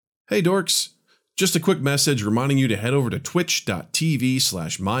Hey dorks, just a quick message reminding you to head over to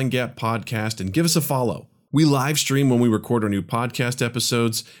twitch.tv/mindgappodcast and give us a follow. We live stream when we record our new podcast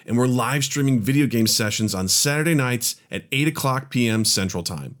episodes, and we're live streaming video game sessions on Saturday nights at 8 o'clock p.m. Central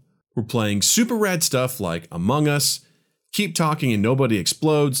Time. We're playing super rad stuff like Among Us, Keep Talking and Nobody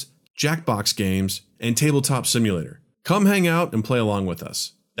Explodes, Jackbox games, and Tabletop Simulator. Come hang out and play along with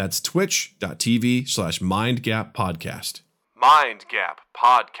us. That's twitch.tv/mindgappodcast. Mind Gap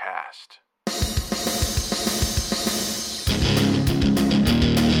Podcast.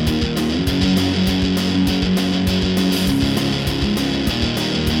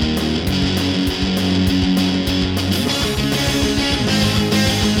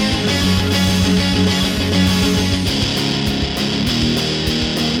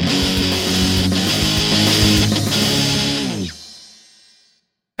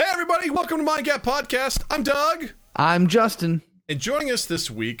 Hey everybody, welcome to Mind Gap Podcast. I'm Doug. I'm Justin. And joining us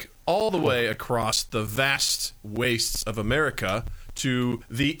this week, all the way across the vast wastes of America to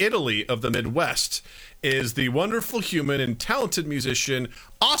the Italy of the Midwest, is the wonderful human and talented musician,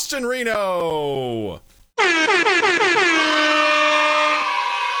 Austin Reno.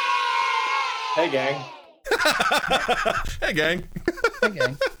 Hey, gang. Hey, gang. Hey,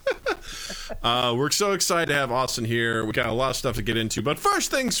 gang. We're so excited to have Austin here. We got a lot of stuff to get into. But first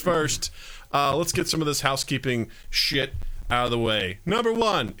things first, let's get some of this housekeeping shit out of the way. Number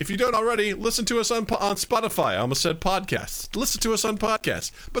one, if you don't already, listen to us on Spotify. I almost said podcasts. Listen to us on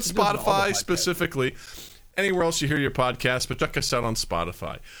podcasts. But Spotify specifically. Anywhere else you hear your podcast, but check us out on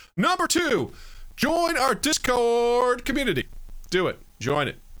Spotify. Number two, join our Discord community. Do it. Join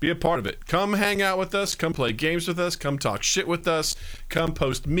it. Be a part of it. Come hang out with us. Come play games with us. Come talk shit with us. Come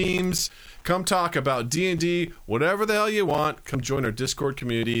post memes. Come talk about D&D. Whatever the hell you want. Come join our Discord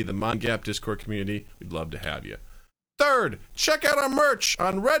community, the Mind Gap Discord community. We'd love to have you. Third, check out our merch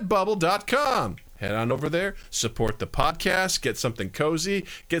on redbubble.com. Head on over there, support the podcast, get something cozy,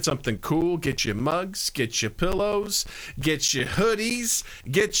 get something cool, get your mugs, get your pillows, get your hoodies,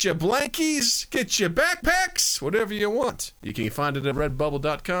 get your blankies, get your backpacks, whatever you want. You can find it at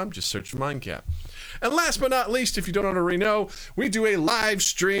redbubble.com. Just search for Mindcap. And last but not least, if you don't already know, we do a live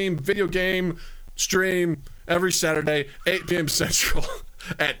stream video game stream every Saturday, 8 p.m. Central.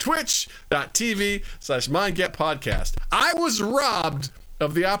 At twitch.tv/mindgappodcast. I was robbed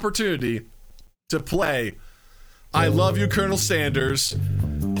of the opportunity to play I Love You, Colonel Sanders,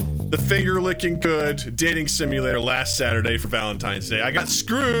 the finger-licking good dating simulator last Saturday for Valentine's Day. I got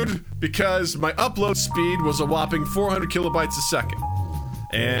screwed because my upload speed was a whopping 400 kilobytes a second.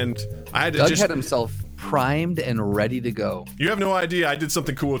 And I had to Doug had himself primed and ready to go. You have no idea. I did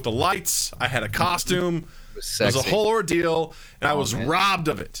something cool with the lights. I had a costume. It was a whole ordeal, and I was robbed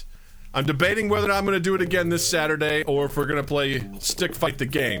of it. I'm debating whether I'm going to do it again this Saturday or if we're going to play Stick Fight the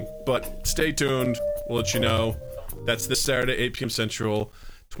Game. But stay tuned. We'll let you know. That's this Saturday, 8 p.m. Central,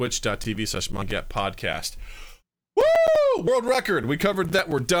 twitch.tv/mindgappodcast. Woo! World record. We covered that.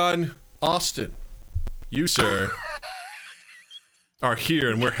 We're done. Austin, you, sir, are here,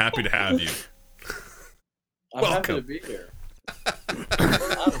 and we're happy to have you. I'm Welcome. happy to be here.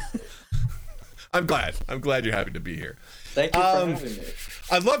 I'm glad you're happy to be here. Thank you for having me.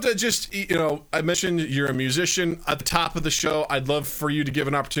 I'd love to just, I mentioned you're a musician at the top of the show. I'd love for you to give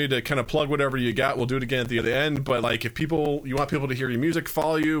an opportunity to kind of plug whatever you got. We'll do it again at the other end. But like, if you want people to hear your music,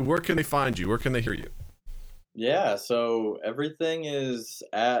 follow you, where can they find you? Where can they hear you? Yeah, so everything is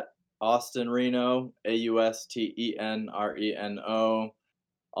at Austin Reno, AUSTENRENO.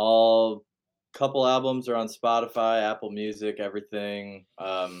 All couple albums are on Spotify, Apple Music, everything.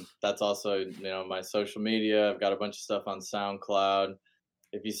 That's also, my social media. I've got a bunch of stuff on SoundCloud.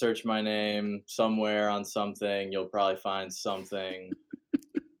 If you search my name somewhere on something, you'll probably find something.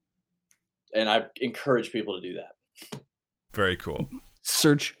 And I encourage people to do that. Very cool.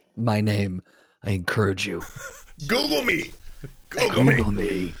 Search my name. I encourage you. Google me. Google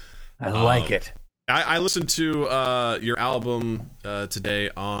me. I like it. I listened to your album today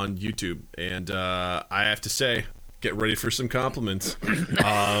on YouTube, and I have to say, get ready for some compliments.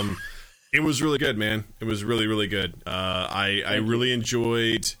 It was really good, man. It was really, really good. I really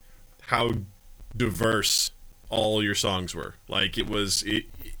enjoyed how diverse all your songs were. Like, it was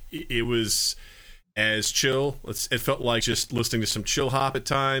as chill. It felt like just listening to some chill hop at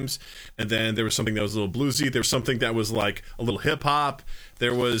times, and then there was something that was a little bluesy. There was something that was like a little hip hop.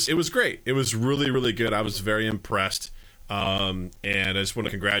 It was great. It was really, really good. I was very impressed. And I just want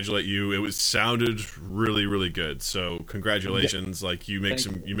to congratulate you. It sounded really, really good. So congratulations. Like, you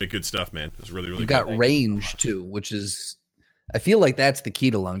make good stuff, man. It's really, really You good. got range too, which is, I feel like that's the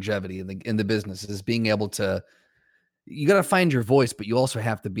key to longevity in the business, is being able to, you got to find your voice, but you also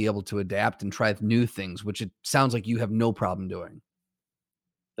have to be able to adapt and try new things, which it sounds like you have no problem doing.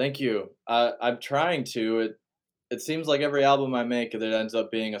 Thank you. I'm trying to. It seems like every album I make, there ends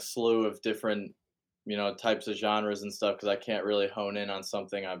up being a slew of different, types of genres and stuff, because I can't really hone in on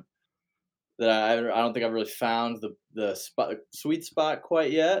something I don't think I've really found the sweet spot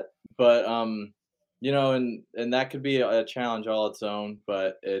quite yet. But and that could be a challenge all its own,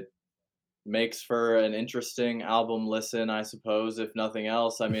 but it makes for an interesting album listen, I suppose, if nothing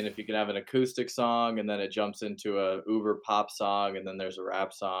else. I mean, if you can have an acoustic song and then it jumps into a uber pop song and then there's a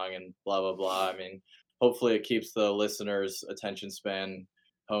rap song and blah blah blah. I mean, hopefully it keeps the listener's attention span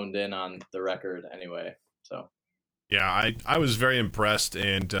honed in on the record anyway. So yeah, I was very impressed,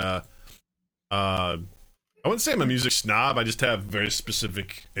 and I wouldn't say I'm a music snob. I just have very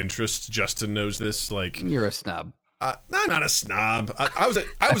specific interests. Justin knows this. Like, you're a snob. I'm not a snob. I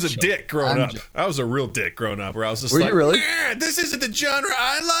was a dick growing up. I was a real dick growing up, where I was just Were like, you really? this isn't the genre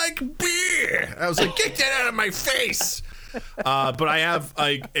I like. Beer. I was like, get that out of my face. But I have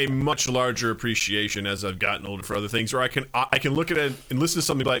a much larger appreciation as I've gotten older for other things, where I can look at it and listen to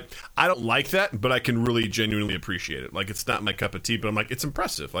something like, I don't like that, but I can really genuinely appreciate it. Like, it's not my cup of tea, but I'm like, it's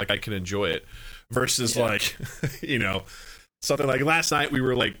impressive. Like, I can enjoy it. Versus like, something like last night we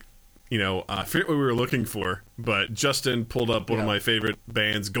were like, I forget what we were looking for, but Justin pulled up one of my favorite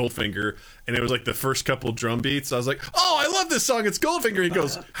bands, Goldfinger, and it was like the first couple drum beats. I was like, oh, I love this song. It's Goldfinger. He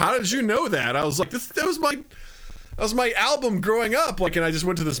goes, how did you know that? I was like, that was my album growing up. Like, and I just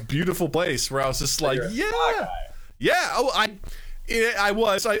went to this beautiful place where I was just like, yeah. Oh, I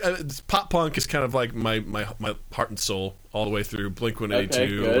was. Pop punk is kind of like my heart and soul all the way through.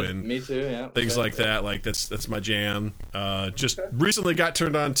 Blink-182 and me too. Yeah, things like that. Like that's my jam. Just recently got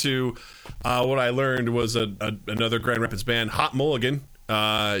turned on to what I learned was another Grand Rapids band, Hot Mulligan.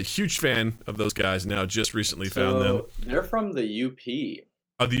 Huge fan of those guys. Now just recently found them. They're from the UP.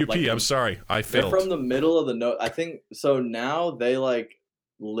 Oh, the UP. Like, I'm sorry, I failed. They're from the middle of the note. I think so. Now they like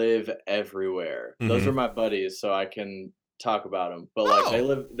live everywhere. Mm-hmm. Those are my buddies, so I can talk about them, but like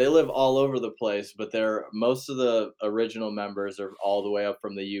they live all over the place, but most of the original members are all the way up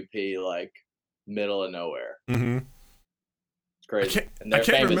from the UP, like middle of nowhere. Mm-hmm. It's crazy. I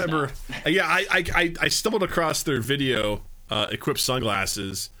can't remember. Yeah, I stumbled across their video, Equipped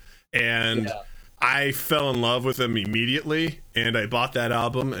Sunglasses, and I fell in love with them immediately, and I bought that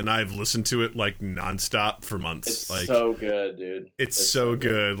album, and I've listened to it like nonstop for months. It's like, so good, dude. It's so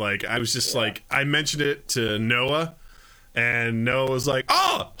good. Like, I was just like, I mentioned it to Noah, and Noah was like,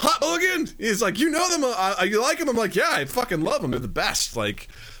 oh, Hot Mulligan. He's like, you know them? You like them? I'm like, yeah, I fucking love them. They're the best. Like,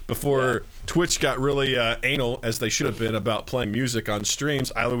 before Twitch got really anal, as they should have been, about playing music on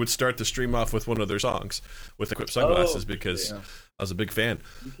streams, I would start the stream off with one of their songs with Equipped Sunglasses because I was a big fan.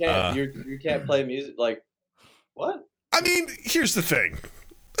 You can't play music. Like, what? I mean, here's the thing.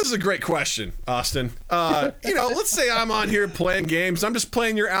 This is a great question, Austin. Let's say I'm on here playing games. I'm just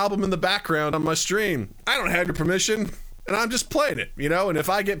playing your album in the background on my stream. I don't have your permission, and I'm just playing it, and if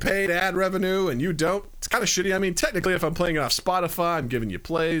I get paid ad revenue and you don't, it's kind of shitty. I mean, technically, if I'm playing it off Spotify, I'm giving you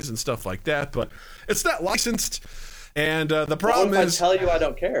plays and stuff like that, but it's not licensed. And the problem is, I tell you I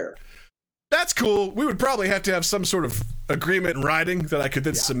don't care. That's cool. We would probably have to have some sort of agreement in writing that I could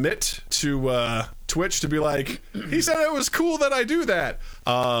then submit to Twitch to be like, he said it was cool that I do that.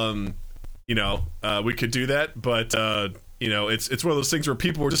 We could do that, but it's one of those things where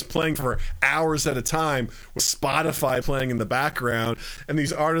people were just playing for hours at a time with Spotify playing in the background, and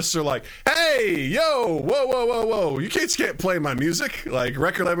these artists are like, hey, yo, whoa, you can't play my music. Like,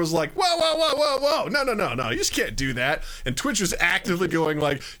 record label was like, whoa, no, you just can't do that. And Twitch was actively going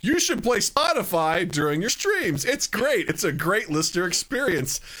like, you should play Spotify during your streams. It's great. It's a great listener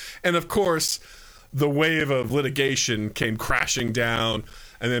experience. And of course, the wave of litigation came crashing down.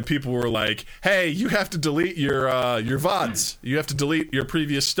 And then people were like, hey, you have to delete your VODs. You have to delete your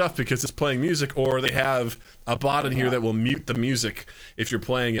previous stuff because it's playing music, or they have a bot in here that will mute the music if you're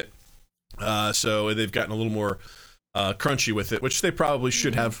playing it. So they've gotten a little more crunchy with it, which they probably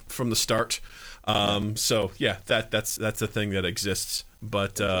should have from the start. So yeah, that's a thing that exists.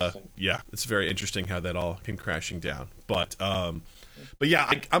 But it's very interesting how that all came crashing down. But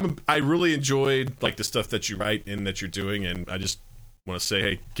yeah, I really enjoyed like the stuff that you write and that you're doing, and I just want to say,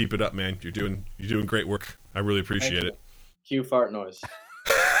 hey, keep it up, man. You're doing great work. I really appreciate it. Cue fart noise.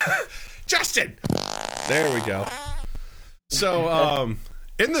 Justin! There we go. So,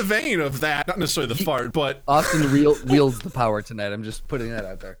 in the vein of that, not necessarily the fart, but Austin wields the power tonight. I'm just putting that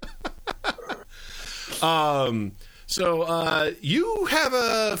out there. So you have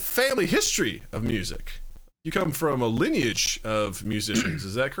a family history of music. You come from a lineage of musicians.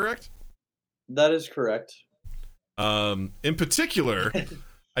 Is that correct? That is correct. In particular,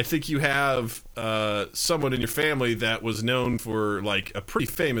 I think you have someone in your family that was known for like a pretty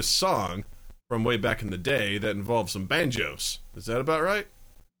famous song from way back in the day that involved some banjos. Is that about right?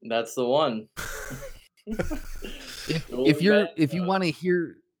 That's the one. If you want to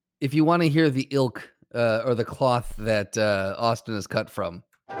hear the ilk or the cloth that Austin is cut from.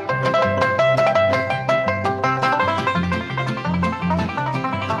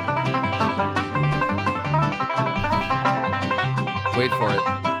 Wait for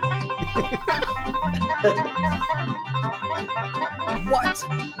it.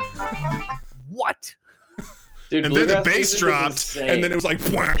 What? Dude, And then the bluegrass bass music is dropped, insane. and then it was like,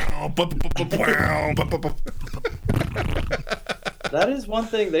 That is one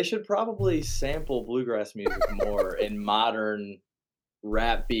thing. They should probably sample bluegrass music more in modern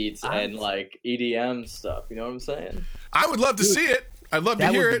rap beats and like EDM stuff. You know what I'm saying? I would love to see it. I'd love to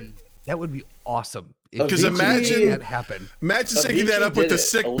hear it. That would be awesome. Because Avicii imagine made that happen. Imagine syncing that Avicii up with did the it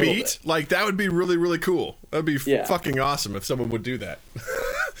sick a little beat. bit. Like, that would be really, really cool. That would be Yeah. fucking awesome if someone would do that.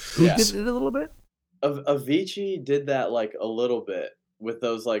 Who Yeah. did it a little bit? Avicii did that like a little bit with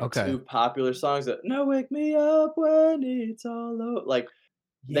those like Okay. two popular songs that "No Wake Me Up When It's All Over." Like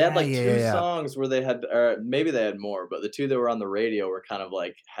they had like two songs where they had, or maybe they had more, but the two that were on the radio were kind of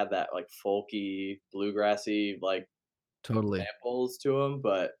like had that like folky, bluegrassy like Totally. samples to them.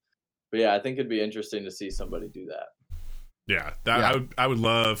 But yeah, I think it'd be interesting to see somebody do that. Yeah, Yeah. I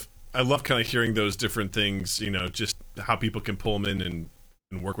love kind of hearing those different things, you know, just how people can pull them in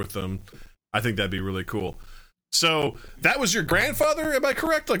and work with them. I think that'd be really cool. So that was your grandfather, am I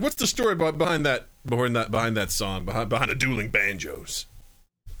correct? Like, what's the story behind that song, behind the dueling banjos?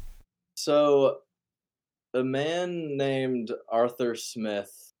 So, a man named Arthur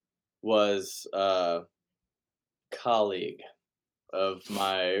Smith was a colleague of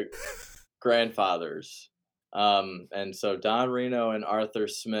my grandfather's. And so Don Reno and Arthur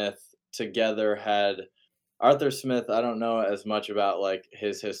Smith together had Arthur Smith. I don't know as much about like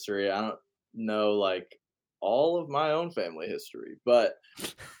his history. I don't know like all of my own family history, but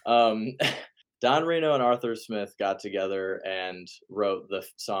Don Reno and Arthur Smith got together and wrote the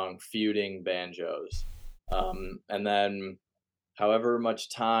song Feuding Banjos. And then however much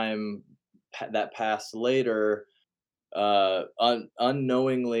time that passed later,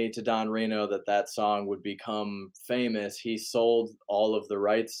 unknowingly to Don Reno that song would become famous, he sold all of the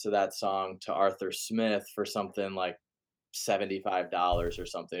rights to that song to Arthur Smith for something like $75 or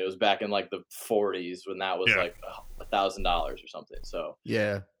something. It was back in like the 40s when that was like $1,000 or something. So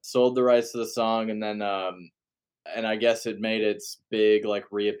Yeah. sold the rights to the song, and then and I guess it made its big like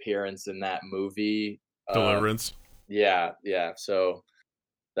reappearance in that movie Deliverance. Yeah. So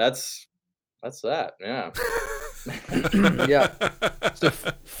that's that. Yeah. Yeah. So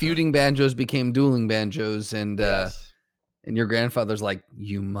feuding banjos became dueling banjos, and Yes. and your grandfather's like,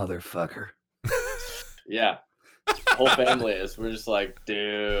 "You motherfucker." Yeah. Whole family is. We're just like,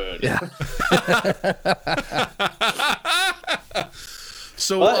 dude. Yeah.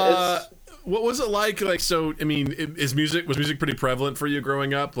 So, But what was it like? Like, so, I mean, was music pretty prevalent for you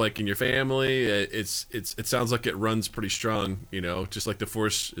growing up? Like in your family, it sounds like it runs pretty strong. You know, just like the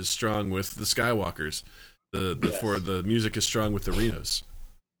Force is strong with the Skywalkers, the music is strong with the Renos.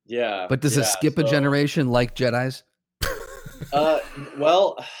 Yeah. But does it skip a so- generation like Jedi's?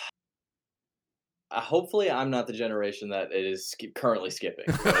 Well, hopefully I'm not the generation that it is currently skipping.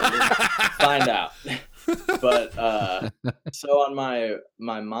 Find out. But so on my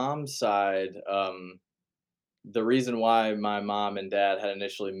mom's side, the reason why my mom and dad had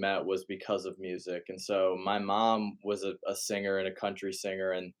initially met was because of music. And so my mom was a singer and a country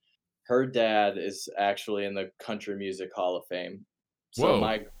singer, and her dad is actually in the Country Music Hall of Fame. So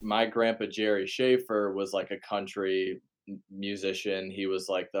Whoa. my grandpa Jerry Schaefer was like a country musician. He was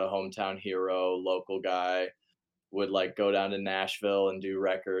like the hometown hero, local guy, would like go down to Nashville and do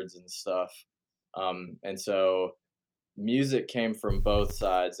records and stuff. And so music came from both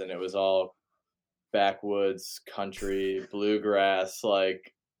sides, and it was all backwoods, country, bluegrass,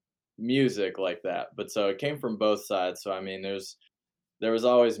 like music like that. But so it came from both sides. So I mean, there was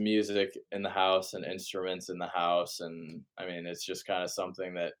always music in the house and instruments in the house. And I mean, it's just kind of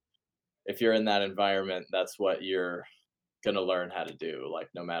something that if you're in that environment, that's what you're going to learn how to do, like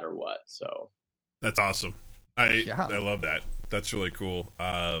no matter what. So That's awesome. I love that. That's really cool.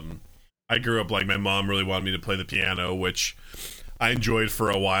 I grew up like my mom really wanted me to play the piano, which I enjoyed for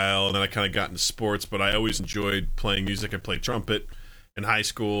a while, and then I kind of got into sports, but I always enjoyed playing music. I played trumpet in high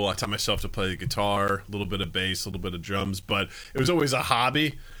school. I taught myself to play the guitar, a little bit of bass, a little bit of drums, but it was always a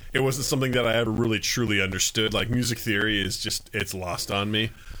hobby. it wasn't something that I ever really truly understood. Like music theory is just, it's lost on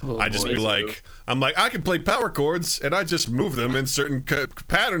me. I just be like, I'm like, I can play power chords and I just move them in certain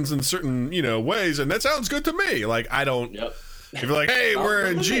patterns in certain, you know, ways, and that sounds good to me. Like I don't. Yep. If you're like, hey, we're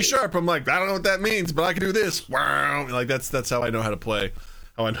in G sharp, I'm like, I don't know what that means, but I can do this. Wow, like that's how I know how to play.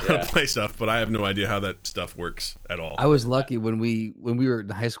 How I know how to play stuff, but I have no idea how that stuff works at all. I was lucky when we were in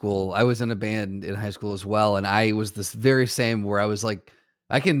high school. I was in a band in high school as well, and I was this very same where I was like,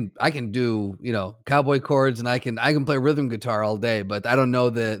 I can do, you know, cowboy chords, and I can play rhythm guitar all day, but I don't know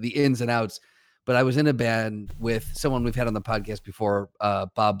the ins and outs. But I was in a band with someone we've had on the podcast before,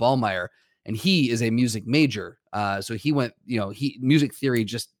 Bob Ballmeyer, and he is a music major. So he went, you know, music theory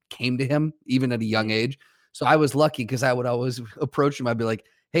just came to him even at a young age. So I was lucky because I would always approach him. I'd be like,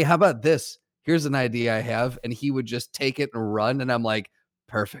 hey, how about this? Here's an idea I have. And he would just take it and run. And I'm like,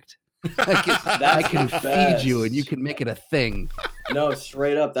 perfect. I can feed you and you can make it a thing. No,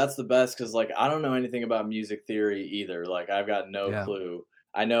 straight up. That's the best. Cause like, I don't know anything about music theory either. Like I've got no clue.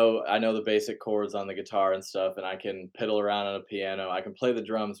 I know the basic chords on the guitar and stuff, and I can piddle around on a piano. I can play the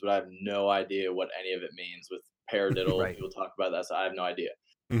drums, but I have no idea what any of it means with paradiddle. Right. People talk about that. So I have no idea.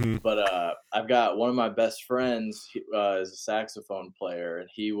 Mm-hmm. But I've got one of my best friends is a saxophone player, and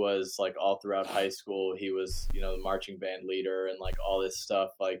he was like all throughout high school. He was, you know, the marching band leader and like all this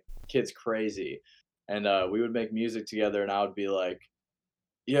stuff. Like kid's crazy, and we would make music together, and I would be like,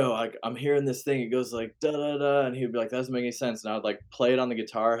 "Yo, like I'm hearing this thing. It goes like da da da," and he would be like, "That doesn't make any sense." And I would like play it on the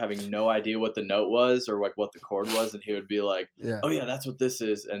guitar, having no idea what the note was or like what the chord was, and he would be like, "Oh yeah, that's what this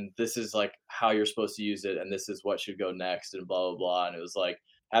is, and this is like how you're supposed to use it, and this is what should go next, and blah blah blah." And it was like,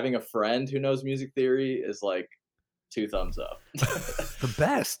 having a friend who knows music theory is like 2 thumbs up. The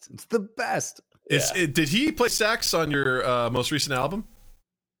best. It's the best. Did he play sax on your most recent album?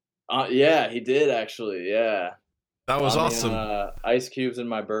 Yeah, he did actually. Yeah, that was awesome. Ice Cubes in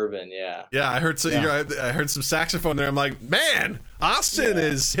My Bourbon. Yeah. Yeah, I heard some saxophone there. I'm like, man, Austin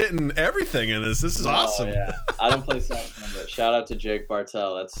is hitting everything in this. This is awesome. Yeah, I don't play saxophone, but shout out to Jake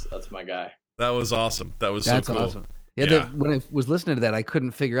Bartell. That's my guy. That was awesome. That's so cool. Awesome. Yeah, when I was listening to that, I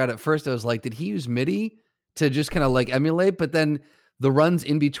couldn't figure out at first. I was like, did he use MIDI to just kind of like emulate? But then the runs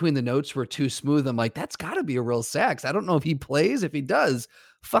in between the notes were too smooth. I'm like, that's got to be a real sax. I don't know if he plays. If he does,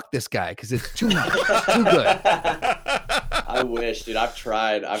 fuck this guy because it's too much. Too good. I wish, dude. I've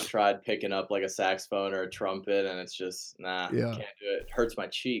tried picking up like a saxophone or a trumpet, and it's just can't do it. It hurts my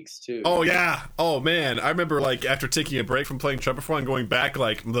cheeks too. Oh yeah. Oh man, I remember like after taking a break from playing trumpet before and going back,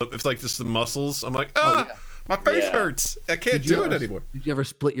 like it's like just the muscles. I'm like, my face hurts. I can't do it anymore. Did you ever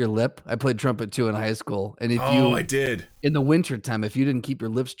split your lip? I played trumpet too in high school, and I did. In the winter time, if you didn't keep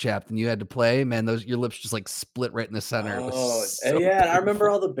your lips chapped and you had to play, man, your lips just like split right in the center. And I remember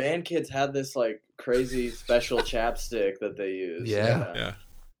all the band kids had this like crazy special chapstick that they used. Yeah.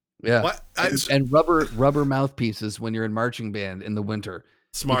 What? And rubber mouthpieces when you're in marching band in the winter.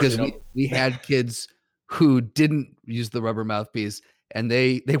 Smart. Because we had kids who didn't use the rubber mouthpiece, and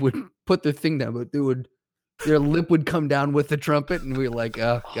they would put their thing down, but their lip would come down with the trumpet, and we were like,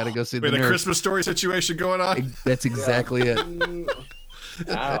 gotta go see the nurse. A Christmas Story situation going on? That's exactly it. You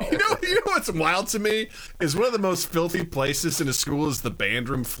know what's wild to me is one of the most filthy places in a school is the band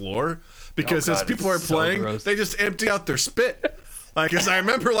room floor, because as people are playing, they just empty out their spit. Like, as I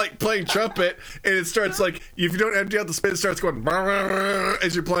remember, like, playing trumpet, and it starts, like, if you don't empty out the spit, it starts going,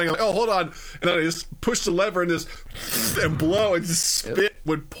 as you're playing, like, oh, hold on, and then I just push the lever and just, and blow, and just spit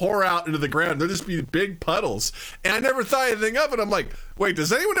would pour out into the ground. There'd just be big puddles, and I never thought anything of it. I'm like, wait,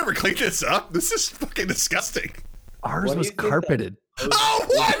 does anyone ever clean this up? This is fucking disgusting. Ours was carpeted. Oh,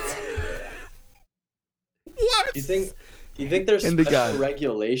 what? What? Do you think there's special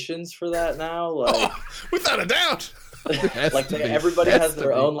regulations for that now? Like, without a doubt. Like everybody has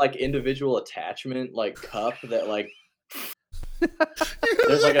their own like individual attachment like cup that like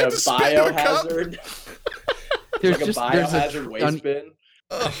there's like a biohazard. There's like a biohazard waste bin.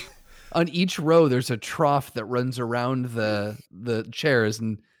 On each row there's a trough that runs around the chairs,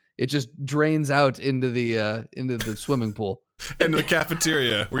 and it just drains out into the swimming pool. And the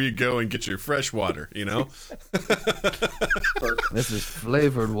cafeteria where you go and get your fresh water, you know? This is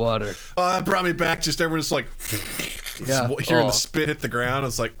flavored water. Oh, that brought me back. Just everyone's like, hearing the spit hit the ground.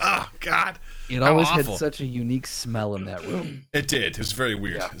 It's like, oh, God. It always had such a unique smell in that room. It did. It was very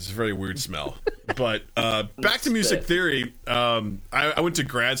weird. It was a very weird smell. But back to music theory. I went to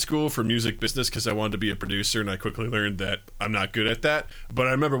grad school for music business because I wanted to be a producer, and I quickly learned that I'm not good at that. But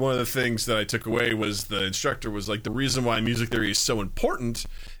I remember one of the things that I took away was the instructor was like, the reason why music theory is so important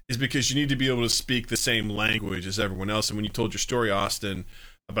is because you need to be able to speak the same language as everyone else. And when you told your story, Austin,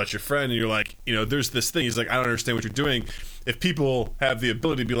 about your friend, and you're like, there's this thing. He's like, I don't understand what you're doing. If people have the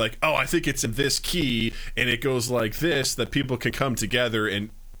ability to be like, oh, I think it's in this key, and it goes like this, that people can come together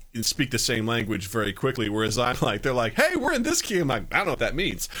and speak the same language very quickly. Whereas I'm like, they're like, hey, we're in this key. I'm like, I don't know what that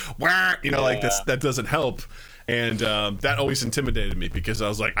means. Like that doesn't help. And that always intimidated me because I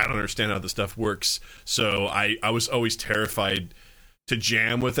was like, I don't understand how this stuff works. So I was always terrified to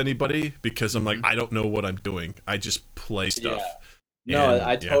jam with anybody because I'm like, I don't know what I'm doing. I just play stuff. No,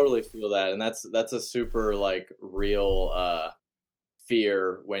 I totally feel that, and that's a super like real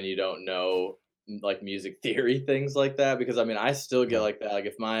fear when you don't know like music theory, things like that. Because I mean, I still get like that. Like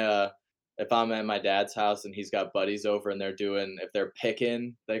if I'm at my dad's house and he's got buddies over and if they're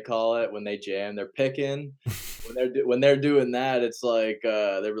picking, they call it when they jam, they're picking. when they're doing that, it's like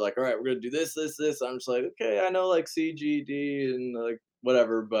they were like, all right, we're gonna do this. I'm just like, okay, I know like C, G, D, and like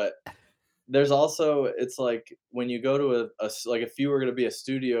whatever, but. There's also, it's like when you go to like if you were going to be a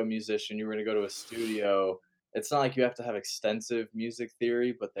studio musician, you were going to go to a studio, it's not like you have to have extensive music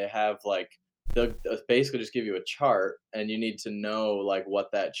theory, but they have like, they'll basically just give you a chart and you need to know like what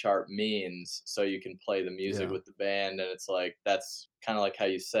that chart means so you can play the music with the band. And it's like, that's kind of like how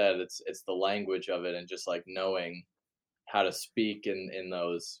you said, it's the language of it and just like knowing how to speak in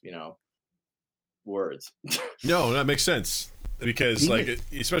those, words. No, that makes sense. Because like,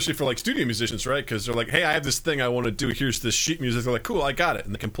 especially for like studio musicians, right? Because they're like, hey, I have this thing I want to do. Here's this sheet music. They're like, cool, I got it.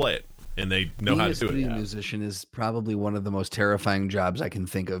 And they can play it. And they know how to do it. Being a studio musician is probably one of the most terrifying jobs I can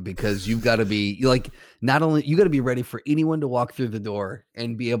think of because you've got to be like, not only you got to be ready for anyone to walk through the door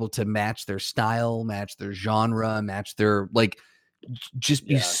and be able to match their style, match their genre, match their like, just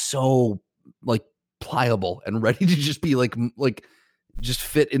be so like pliable and ready to just be like just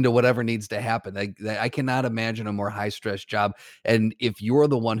fit into whatever needs to happen. I cannot imagine a more high stress job. And if you're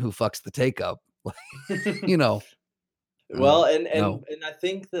the one who fucks the take up, Well, and I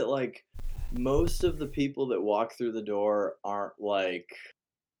think that like most of the people that walk through the door aren't like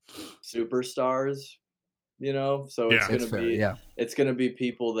superstars, so it's gonna be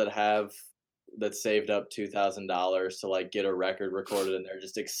people that saved up $2,000 to like get a record recorded, and they're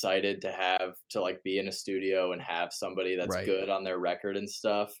just excited to like be in a studio and have somebody that's good on their record and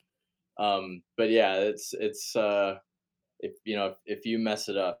stuff. But yeah, it's if you mess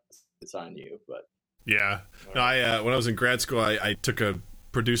it up, it's on you. But yeah, no, I when I was in grad school, I took a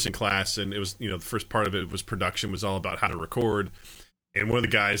producing class, and it was the first part of it was production, was all about how to record. And one of the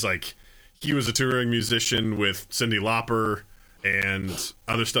guys, like, he was a touring musician with Cyndi Lauper and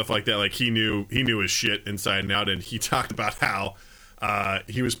other stuff like that. Like he knew his shit inside and out, and he talked about how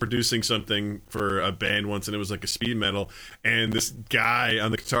he was producing something for a band once, and it was like a speed metal, and this guy on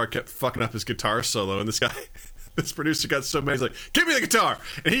the guitar kept fucking up his guitar solo, and this producer got so mad, he's like, give me the guitar,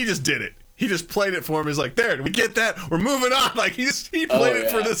 and he just did it. He just played it for him. He's like, there, did we get that? We're moving on. Like he played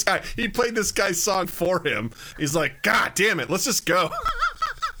it for this guy. He played this guy's song for him. He's like, God damn it, let's just go.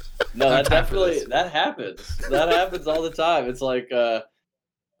 No, that happens. That happens all the time. It's like,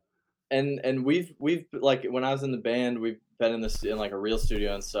 and we've like when I was in the band, we've been in like a real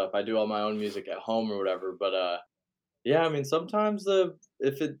studio and stuff. I do all my own music at home or whatever. But yeah, I mean, sometimes if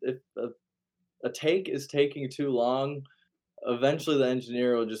a take is taking too long, eventually the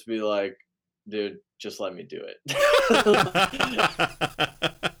engineer will just be like, dude, just let me do it.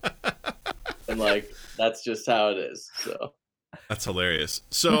 And like that's just how it is. So. That's hilarious.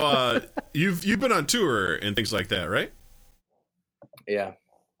 So you've been on tour and things like that, right? Yeah.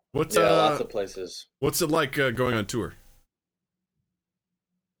 Lots of places. What's it like going on tour?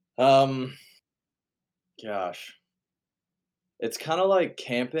 Gosh. It's kind of like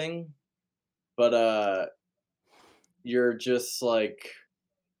camping, but you're just like,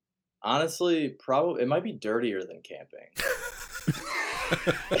 honestly, probably it might be dirtier than camping.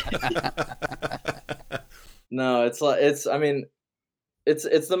 No, it's the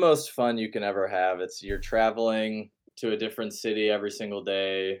most fun you can ever have. You're traveling to a different city every single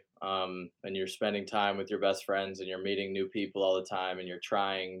day, and you're spending time with your best friends, and you're meeting new people all the time, and you're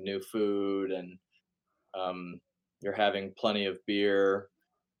trying new food, and you're having plenty of beer,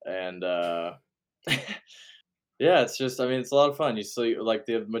 and yeah, it's just, it's a lot of fun. You sleep, like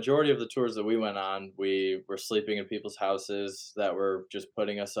the majority of the tours that we went on, we were sleeping in people's houses that were just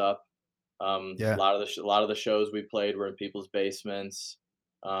putting us up. A lot of the shows we played were in people's basements.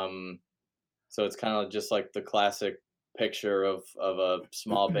 So it's kind of just like the classic picture of a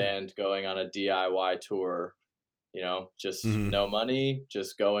small band going on a DIY tour, just no money,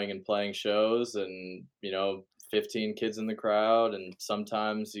 just going and playing shows, and 15 kids in the crowd, and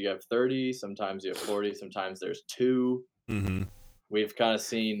sometimes you have 30, sometimes you have 40, sometimes there's 2. We've kind of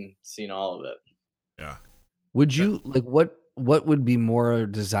seen all of it. Yeah. Would you like what what would be more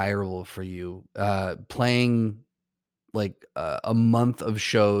desirable for you? Playing like a month of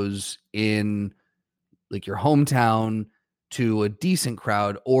shows in like your hometown to a decent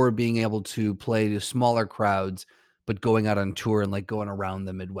crowd, or being able to play to smaller crowds but going out on tour and like going around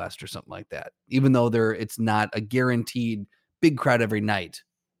the Midwest or something like that, even though it's not a guaranteed big crowd every night.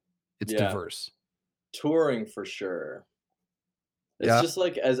 It's diverse. Touring for sure. It's just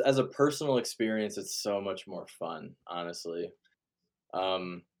like as a personal experience, it's so much more fun, honestly.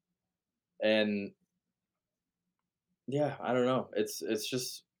 And yeah, I don't know. It's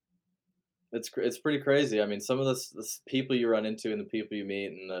pretty crazy. I mean, some of the people you run into and the people you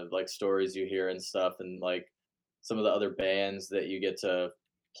meet and the like stories you hear and stuff, and like some of the other bands that you get to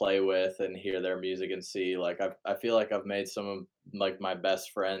play with and hear their music and see, like I feel like I've made some of like my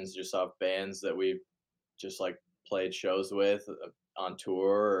best friends just off bands that we've just like played shows with on tour,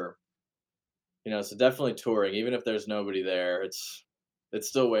 or, you know, so definitely touring, even if there's nobody there, it's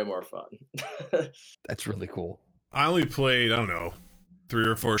still way more fun. That's really cool. I only played, I don't know, 3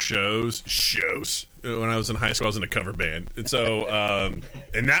 or 4 shows when I was in high school. I was in a cover band, and so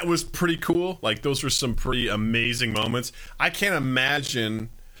and that was pretty cool. Like, those were some pretty amazing moments. I can't imagine.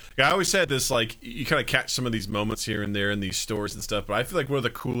 I always said this, like, you kind of catch some of these moments here and there in these stories and stuff, but I feel like one of the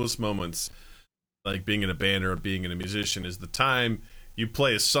coolest moments, like being in a band or being in a musician, is the time you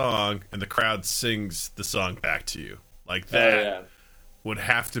play a song and the crowd sings the song back to you. Like, that would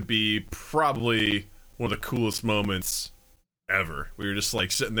have to be probably one of the coolest moments ever. We were just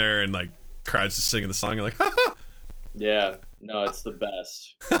like sitting there and like crowds just singing the song and like, ha ha. Yeah, no, it's the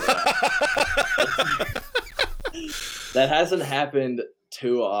best. That hasn't happened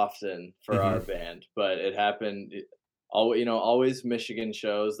too often for our band, but it happened. Always Michigan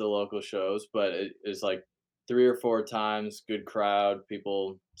shows, the local shows, but it is like 3 or 4 times, good crowd,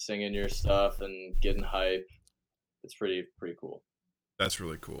 people singing your stuff and getting hype. It's pretty cool. That's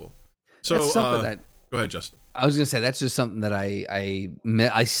really cool. So that's something that, go ahead, Justin. I was gonna say that's just something that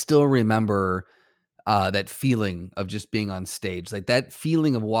I still remember, that feeling of just being on stage, like that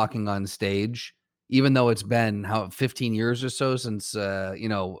feeling of walking on stage, even though it's been 15 years or so since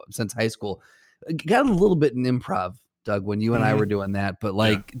since high school. Got a little bit in improv, Doug, when you and I were doing that, but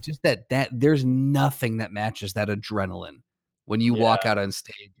like just that there's nothing that matches that adrenaline when you walk out on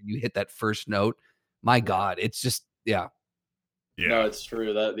stage and you hit that first note. My God, it's just No, it's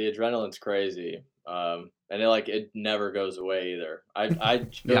true that the adrenaline's crazy. And it never goes away either. I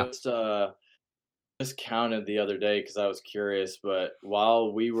just counted the other day because I was curious, but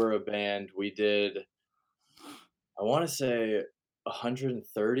while we were a band, we did, I want to say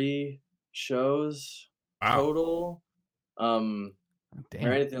 130 shows total, or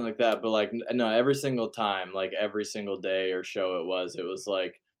anything like that. But like, no, every single time, like every single day or show it was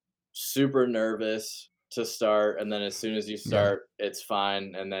like super nervous to start, and then as soon as you start, it's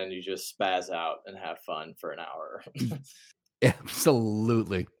fine, and then you just spaz out and have fun for an hour.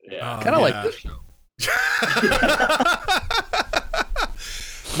 Absolutely. Yeah. Kind of like this show.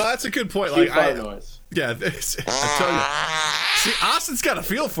 No, that's a good point. Like, I tell you, see, Austin's got a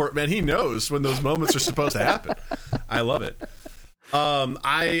feel for it, man. He knows when those moments are supposed to happen. I love it.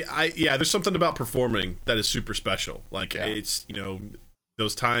 There's something about performing that is super special. Like, it's,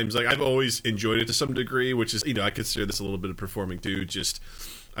 those times, like, I've always enjoyed it to some degree, which is, I consider this a little bit of performing too. Just,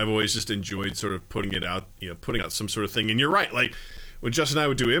 I've always just enjoyed sort of putting it out, putting out some sort of thing. And you're right, like, when Justin and I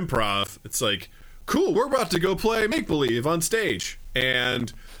would do improv, it's like, cool, we're about to go play make believe on stage.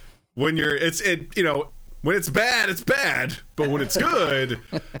 And when when it's bad, it's bad. But when it's good,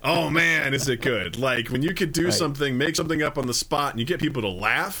 oh man, is it good? Like, when you could do something, make something up on the spot, and you get people to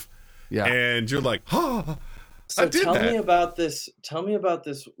laugh, and you're like, oh. So tell me about this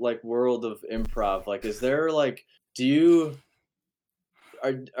like world of improv. Like, is there like,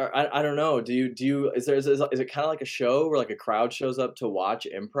 I don't know. Is it kind of like a show where like a crowd shows up to watch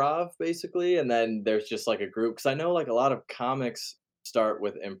improv basically, and then there's just like a group? Because I know like a lot of comics start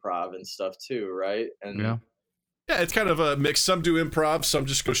with improv and stuff too, right? And yeah, it's kind of a mix. Some do improv, some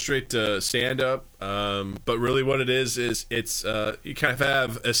just go straight to stand up. But really, what it is it's you kind of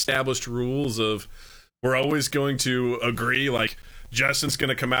have established rules of, we're always going to agree, like, Justin's going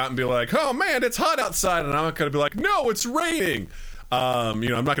to come out and be like, oh man, it's hot outside. And I'm not going to be like, no, it's raining. I'm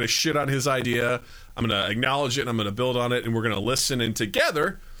not going to shit on his idea. I'm going to acknowledge it and I'm going to build on it. And we're going to listen. And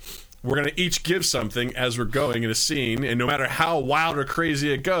together, we're going to each give something as we're going in a scene. And no matter how wild or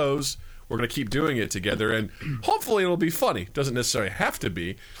crazy it goes, we're going to keep doing it together. And hopefully it'll be funny. Doesn't necessarily have to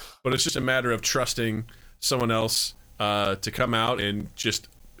be, but it's just a matter of trusting someone else to come out and just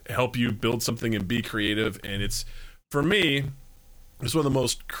help you build something and be creative. And it's, for me, It's one of the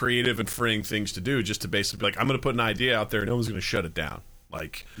most creative and freeing things to do, just to basically be like, I'm going to put an idea out there, no one's going to shut it down,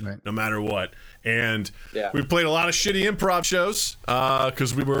 like no matter what. And we played a lot of shitty improv shows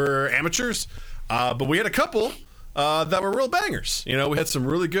because we were amateurs, but we had a couple that were real bangers. You know, we had some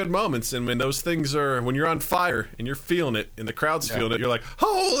really good moments, and when those things are, when you're on fire and you're feeling it and the crowd's feeling it, you're like,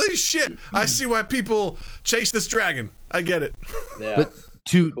 holy shit, I see why people chase this dragon. I get it. Yeah. But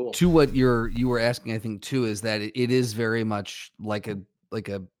to what you were asking, I think too, is that it is very much like a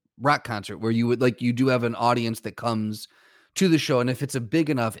rock concert where you do have an audience that comes to the show, and if it's a big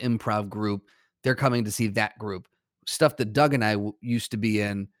enough improv group, they're coming to see that group. Stuff that Doug and I used to be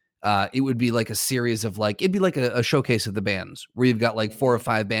in, it would be like a series of it'd be like a showcase of the bands where you've got like 4 or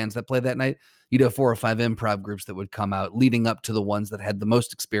 5 bands that play that night. You'd have 4 or 5 improv groups that would come out leading up to the ones that had the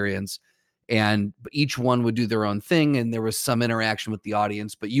most experience, and each one would do their own thing, and there was some interaction with the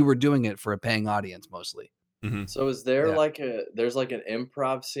audience, but you were doing it for a paying audience mostly. Mm-hmm. So is there there's like an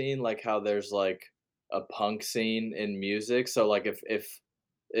improv scene, like how there's like a punk scene in music? So like if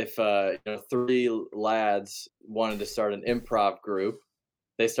 3 lads wanted to start an improv group,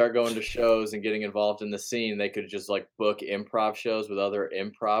 they start going to shows and getting involved in the scene, they could just like book improv shows with other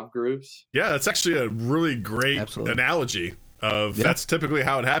improv groups. Yeah, that's actually a really great analogy of that's typically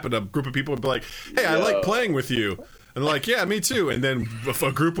how it happened. A group of people would be like, hey, I like playing with you. And they're like, yeah, me too. And then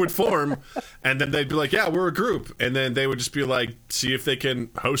a group would form, and then they'd be like, yeah, we're a group. And then they would just be like, see if they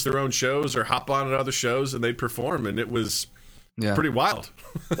can host their own shows or hop on at other shows, and they'd perform. And it was pretty wild.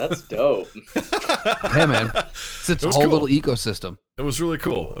 That's dope. Hey, man. It's a whole little ecosystem. It was really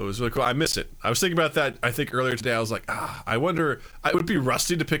cool. I miss it. I was thinking about that, I think, earlier today. I was like, I wonder, I would be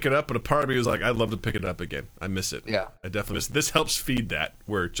rusty to pick it up, but a part of me was like, I'd love to pick it up again. I miss it. Yeah. I definitely miss it. This helps feed that,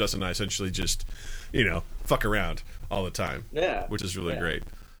 where Justin and I essentially just, fuck around all the time. Yeah. Which is really great.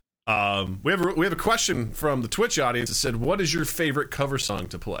 We have a question from the Twitch audience that said, what is your favorite cover song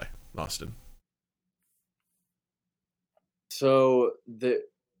to play, Austin? So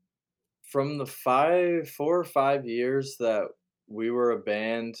from the 4 or 5 years that we were a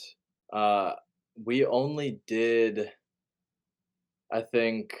band, we only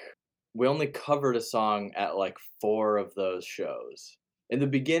covered a song at like 4 of those shows. In the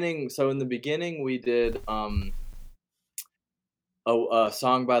beginning we did a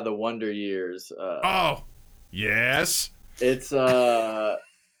song by the Wonder Years. Oh, yes. It's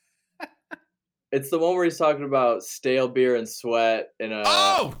it's the one where he's talking about stale beer and sweat and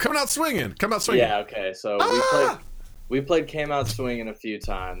Coming Out Swinging. Yeah, okay. So we played Came Out Swinging a few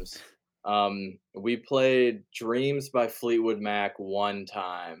times. We played Dreams by Fleetwood Mac one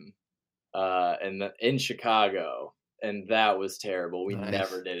time in Chicago, and that was terrible. We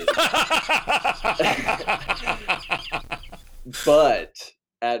never did it again. But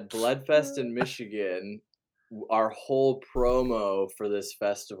at Bloodfest in Michigan, our whole promo for this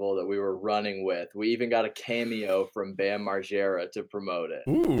festival that we were running with, we even got a cameo from Bam Margera to promote it.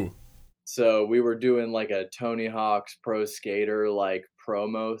 Ooh. So we were doing like a Tony Hawk's Pro Skater like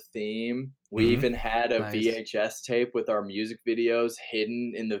promo theme. We even had a VHS tape with our music videos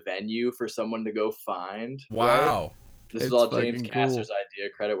hidden in the venue for someone to go find. Wow. Right? This is all James Castor's idea,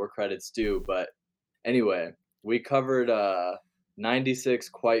 credit where credit's due. But anyway, we covered 96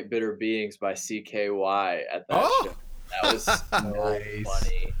 Quite Bitter Beings by CKY at that show. That was so funny.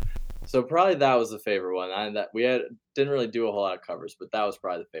 So probably that was the favorite one. Didn't really do a whole lot of covers, but that was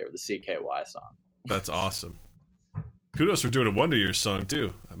probably the favorite, the CKY song. That's awesome. Kudos for doing a Wonder Years song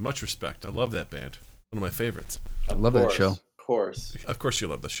too. Much respect. I love that band. One of my favorites. I love that show. Of course you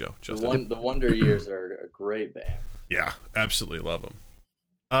love the show, Justin. The Wonder Years are a great band. Yeah, absolutely love them.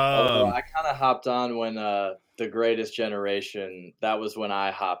 I kind of hopped on when The Greatest Generation, that was when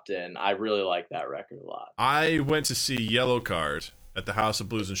I hopped in. I really like that record a lot. I went to see Yellow Card at the House of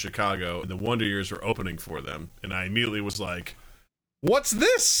Blues in Chicago, and the Wonder Years were opening for them, and I immediately was like, what's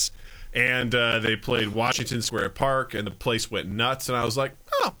this? And they played Washington Square Park, and the place went nuts, and I was like,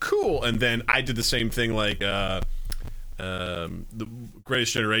 oh, cool. And then I did the same thing, like the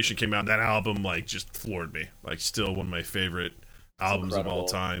Greatest Generation came out, and that album like just floored me. Like, still one of my favorite albums of all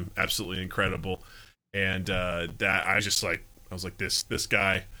time. Absolutely incredible. And that I was like, this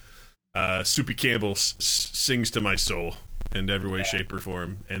guy, Soupy Campbell sings to my soul in every way, shape, or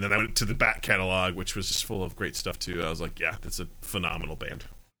form. And then I went to the Bat catalog, which was just full of great stuff too. I was like, yeah, that's a phenomenal band.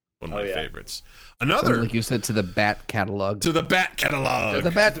 One of my favorites. Another, like you said, to the Bat catalog. To the Bat catalog. To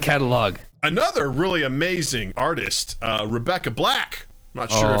the Bat catalog. Another really amazing artist, Rebecca Black. I'm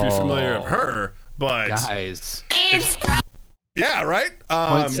not sure if you're familiar with her, but guys, yeah, right.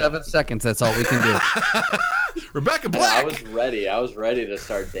 0.7 seconds. That's all we can do. Rebecca Black. I was ready to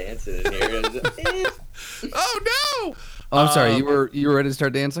start dancing in here. Oh Oh, I'm sorry. You were ready to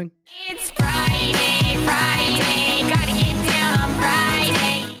start dancing? It's Friday, gotta get down on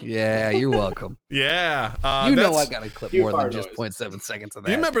Friday. Yeah, you're welcome. Yeah. You know that's- I got to clip Cue more than fart just noise. 0.7 seconds of that.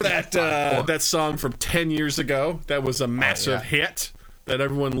 You remember that song from 10 years ago? That was a massive hit that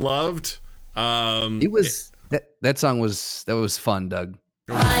everyone loved. It was that song was fun, Doug.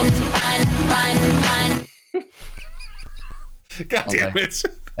 Fun. God damn it.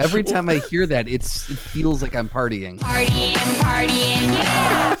 Every time I hear that, it feels like I'm partying. Partying,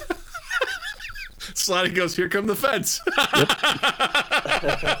 yeah. Slotty goes, here come the feds.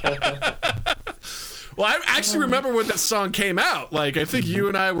 Well, I actually remember when that song came out. Like, I think you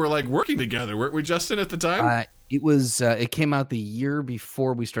and I were like working together, weren't we, Justin, at the time? It was. It came out the year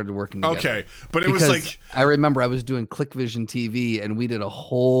before we started working together. Okay, but it Because was like, I remember I was doing ClickVision TV, and we did a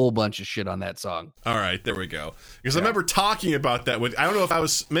whole bunch of shit on that song. all right, there we go. Because I remember talking about that. I don't know if I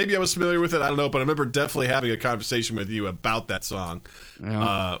was familiar with it. I don't know, but I remember definitely having a conversation with you about that song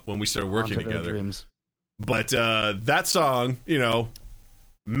when we started working Haunted Our together. Dreams. But that song,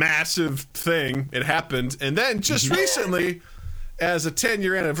 massive thing. It happened, and then just recently, as a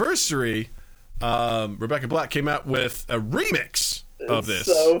 10-year anniversary, Rebecca Black came out with a remix of this.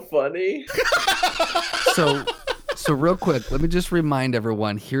 So funny. So real quick, let me just remind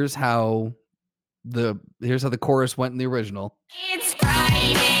everyone. Here's how the chorus went in the original. It's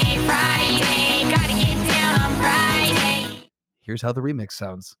Friday, gotta get down on Friday. Here's how the remix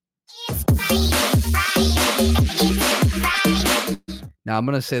sounds. Now I'm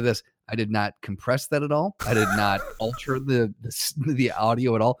gonna say this: I did not compress that at all. I did not alter the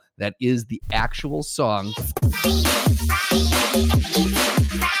audio at all. That is the actual song,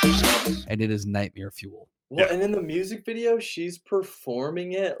 and it is Nightmare Fuel. Well, and in the music video, she's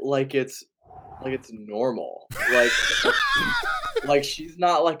performing it like it's normal. Like she's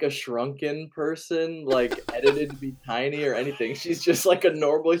not like a shrunken person, like edited to be tiny or anything. She's just like a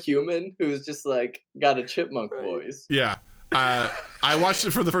normal human who's just like got a chipmunk voice. Yeah. I watched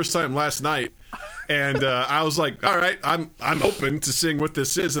it for the first time last night, and I was like, all right, I'm open to seeing what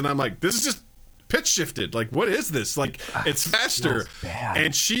this is. And I'm like, this is just pitch shifted. Like, what is this? Like, it's faster.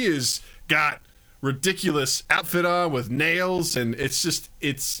 And she has got ridiculous outfit on with nails, and it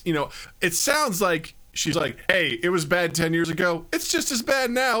sounds like she's like, hey, it was bad 10 years ago. It's just as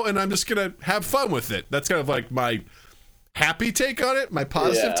bad now, and I'm just going to have fun with it. That's kind of like my happy take on it, my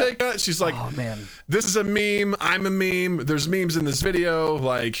positive take on it. She's like, Oh man, this is a meme. I'm a meme. There's memes in this video.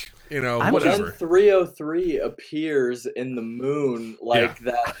 Like, whatever. Then 303 appears in the moon like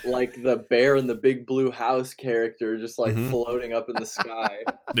that, like the bear in the Big Blue House character, just like floating up in the sky.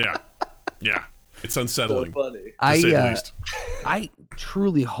 Yeah. It's So unsettling. funny. To say the least. I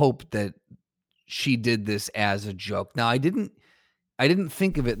truly hope that she did this as a joke. Now I didn't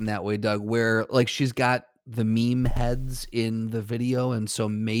think of it in that way, Doug, where like she's got the meme heads in the video, and so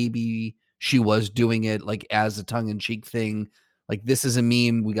maybe she was doing it like as a tongue-in-cheek thing, like this is a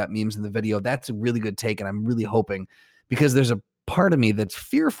meme, we got memes in the video. That's a really good take, and I'm really hoping, because there's a part of me that's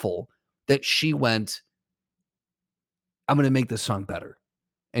fearful that she went, I'm gonna make this song better,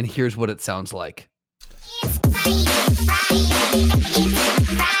 and here's what it sounds like.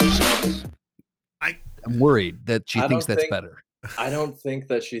 I'm worried that she I thinks don't that's think- better. I don't think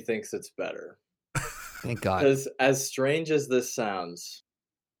that she thinks it's better. Thank God. Because as strange as this sounds,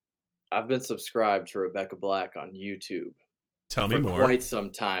 I've been subscribed to Rebecca Black on YouTube Tell me for more. quite some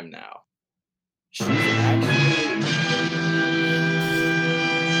time now. She's actually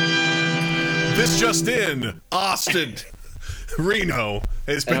This just in, Austin Reno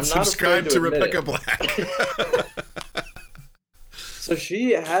has And been I'm not subscribed afraid to to admit Rebecca it. Black. So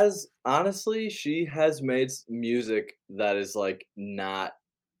she has made music that is like not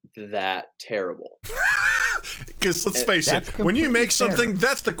that terrible. Because let's face it, That's when you make completely fair. something,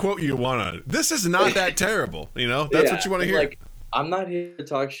 that's the quote you want on it. This is not that terrible. That's what you want to and, hear. Like, I'm not here to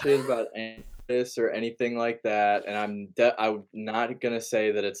talk shit about this or anything like that, and I'm not gonna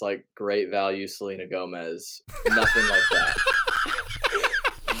say that it's like great value Selena Gomez, nothing like that.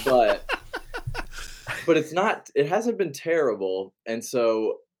 But it's not. It hasn't been terrible, and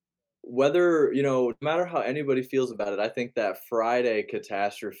so whether no matter how anybody feels about it, I think that Friday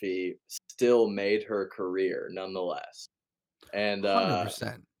Catastrophe still made her career nonetheless. And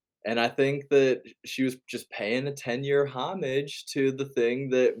 100%. and I think that she was just paying a 10-year homage to the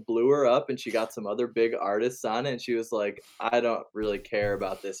thing that blew her up, and she got some other big artists on it, and she was like, I don't really care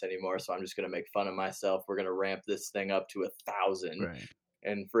about this anymore, so I'm just going to make fun of myself. We're going to ramp this thing up to 1,000 Right.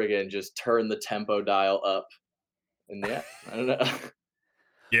 and friggin' just turn the tempo dial up. And yeah, I don't know.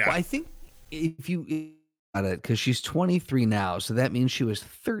 yeah. Well, I think if you got it, because she's 23 now, so that means she was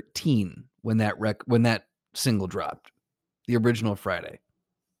 13 when that single dropped. the original Friday.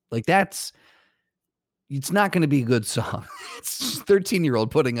 Like it's not going to be a good song. It's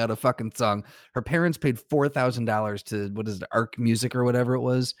 13-year-old putting out a fucking song. Her parents paid $4,000 to what is it, Arc Music or whatever it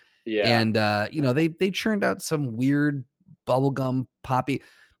was. Yeah. And they churned out some weird bubblegum poppy.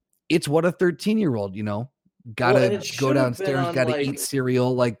 It's what a 13-year-old, gotta Well, and it go should have downstairs, been on, gotta like- eat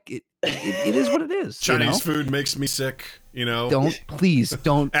cereal. Like it is what it is. Chinese food makes me sick. Please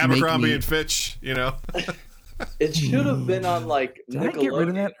don't Abercrombie make me. and Fitch. It should have been on like Did I get rid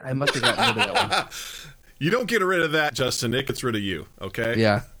of that? I must have gotten rid of that one. You don't get rid of that, Justin. It gets rid of you. Okay.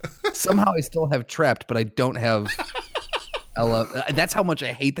 Yeah. Somehow I still have Trapped, but I don't have Ella. That's how much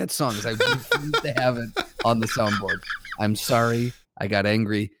I hate that song. Is I refuse to have it on the soundboard. I'm sorry. I got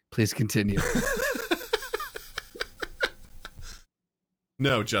angry. Please continue.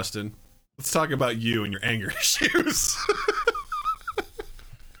 No, Justin. Let's talk about you and your anger issues.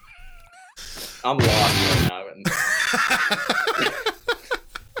 I'm lost right now.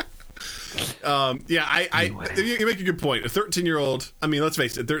 You make a good point. A 13-year-old. I mean, let's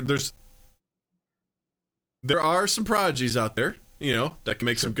face it. There are some prodigies out there, that can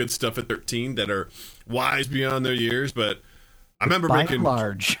make some good stuff at 13 that are wise beyond their years. But I remember By and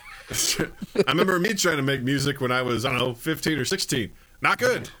large. I remember me trying to make music when I was, 15 or 16. Not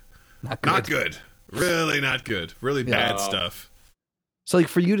good. Not good. Really not good. Really bad stuff. So, like,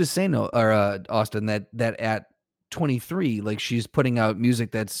 for you to say no, or Austin, that at 23, like, she's putting out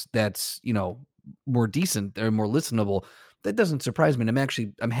music that's more decent or more listenable, that doesn't surprise me.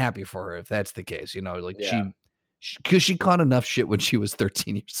 And I'm happy for her if that's the case. Because she caught enough shit when she was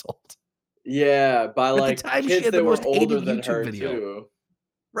 13 years old. Yeah, by At the like time, she kids had the that were most older hated than YouTube her video. too.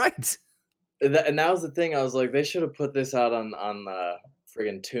 Right. And that was the thing. I was like, they should have put this out on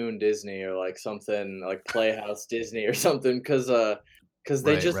friggin' Toon Disney or like something like Playhouse Disney or something, because they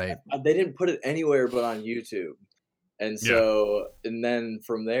they didn't put it anywhere but on YouTube. And so and then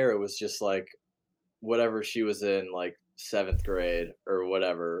from there it was just like whatever she was in, like 7th grade or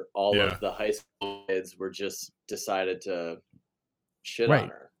whatever, all of the high school kids were just decided to shit on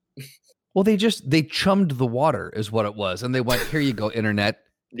her. Well, they chummed the water is what it was, and they went, here you go, internet.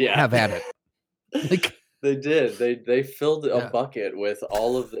 Yeah, have at it. Like, they did. They filled a bucket with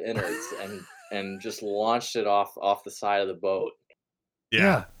all of the innards and just launched it off the side of the boat.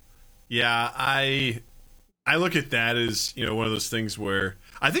 Yeah. I look at that as one of those things where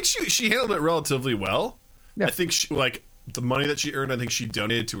I think she handled it relatively well. Yeah. I think she, like, the money that she earned, I think she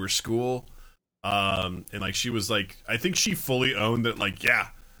donated to her school, and like she was like, I think she fully owned that. Like,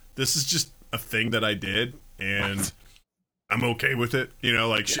 this is just a thing that I did, and I'm okay with it.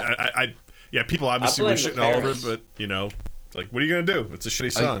 People obviously were shitting all over it, but it's like, what are you gonna do? It's a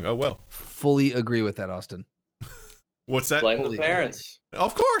shitty song. Oh well. Fully agree with that, Austin. What's that? Blame the parents.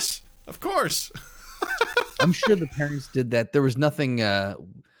 Of course. I'm sure the parents did that. There was nothing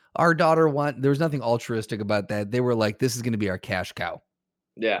our daughter there was nothing altruistic about that. They were like, this is going to be our cash cow.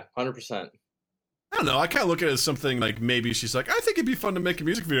 Yeah, 100%. I don't know. I kind of look at it as something like maybe she's like, I think it'd be fun to make a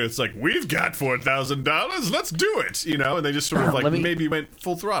music video. It's like, we've got $4,000. Let's do it. And they just sort of like maybe went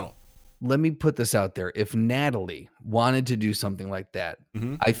full throttle. Let me put this out there. If Natalie wanted to do something like that,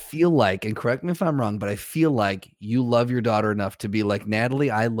 I feel like, and correct me if I'm wrong, but I feel like you love your daughter enough to be like,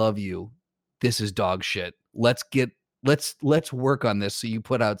 Natalie, I love you. This is dog shit. Let's work on this so you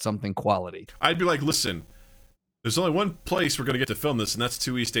put out something quality. I'd be like, listen, there's only one place we're going to get to film this, and that's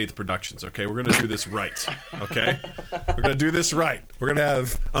 2 East 8th Productions, okay? We're going to do this right, okay? We're going to do this right. We're going to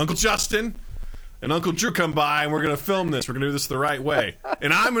have Uncle Justin and Uncle Drew come by, and we're going to film this. We're going to do this the right way.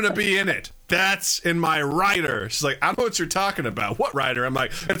 And I'm going to be in it. That's in my writer. She's like, I don't know what you're talking about. What writer? I'm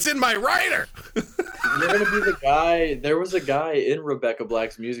like, it's in my writer. You're going to be the guy. There was a guy in Rebecca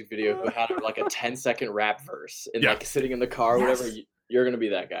Black's music video who had like a 10-second rap verse and like sitting in the car or whatever. You're going to be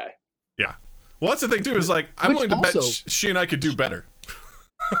that guy. Yeah. Well, that's the thing, too, is like, I'm willing to bet she and I could do better.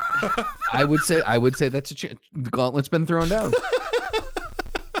 I would say that's a chance. The gauntlet's been thrown down.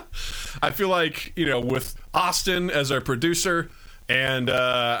 I feel like, with Austin as our producer, and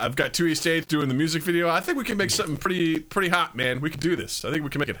I've got 2 East 8th doing the music video, I think we can make something pretty hot, man. We can do this. I think we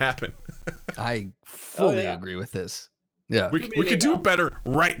can make it happen. I fully agree with this. Yeah. We could do it better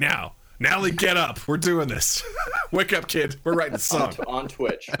right now. Natalie, get up. We're doing this. Wake up, kid. We're writing a song. On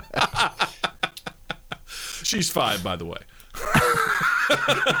Twitch. She's 5, by the way.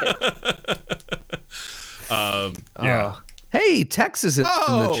 Hey, Tex is in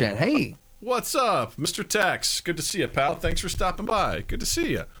the chat. Hey. What's up, Mr. Tex? Good to see you, pal. Thanks for stopping by. Good to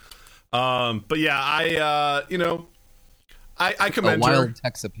see you. But yeah, I commend her. A wild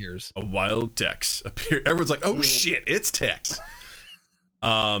Tex appears. A wild Tex appears. Everyone's like, oh shit, it's Tex.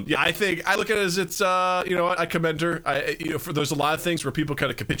 Yeah, I think I look at it as it's I commend her. For there's a lot of things where people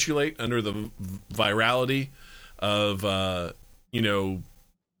kind of capitulate under the virality of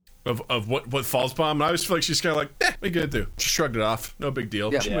of what falls upon. And I always feel like she's kind of like, what are you gonna do? She shrugged it off, no big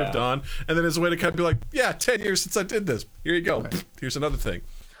deal. She moved on, and then as a way to kind of be like, 10 years since I did this. Here you go. Right. Here's another thing.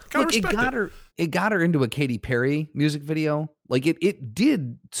 Look, it got her into a Katy Perry music video. Like it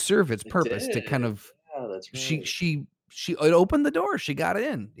did serve its purpose to kind of. Yeah, that's right. She it opened the door. She got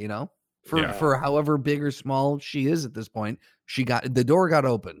in. For however big or small she is at this point, the door got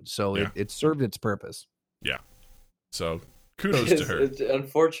open. So it served its purpose. Yeah. So kudos to her. It's an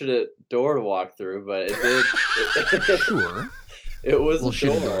unfortunate door to walk through, but it did. Sure. It was a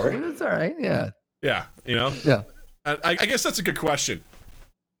door. It's all right. Yeah. Yeah. Yeah. I guess that's a good question.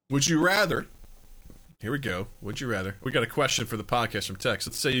 Would you rather? Here we go. Would you rather? We got a question for the podcast from Tex.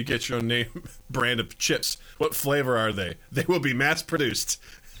 Let's say you get your own name brand of chips. What flavor are they? They will be mass produced.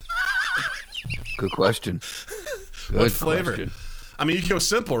 Good question. What flavor? Question. I mean, you can go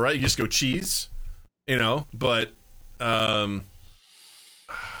simple, right? You just go cheese, but I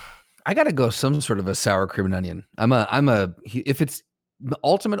gotta go some sort of a sour cream and onion. If it's the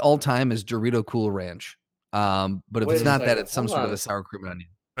ultimate all time is Dorito Cool Ranch. But if it's not that, it's some sort of a sour cream and onion.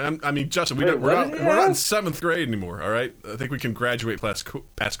 I mean, Justin, we're not in 7th grade anymore, all right? I think we can graduate past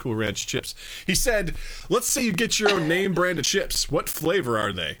Cool Ranch chips. He said, let's say you get your own name brand of chips. What flavor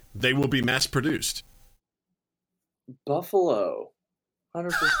are they? They will be mass-produced. Buffalo.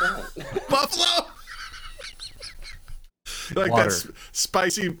 100%. Buffalo? Like water. That's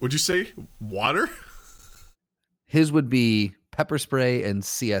spicy, would you say water? His would be pepper spray and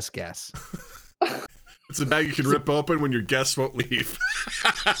CS gas. It's a bag you can rip open when your guests won't leave.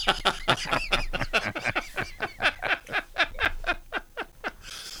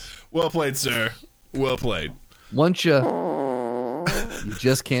 Well played, sir. Well played. Once you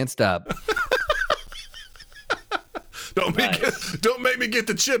just can't stop. Don't make me get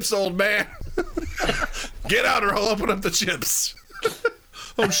the chips, old man. Get out or I'll open up the chips.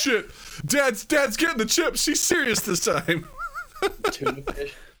 Oh shit. Dad's getting the chips. He's serious this time. Tuna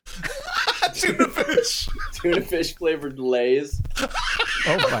fish. Tuna fish. Tuna fish flavored Lay's.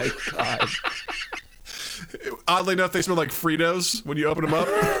 Oh my god. Oddly enough, they smell like Fritos when you open them up.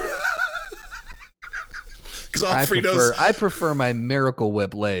 Because all Fritos. I prefer my Miracle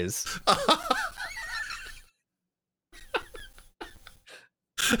Whip Lay's.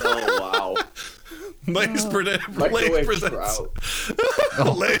 Oh wow. Lay's presents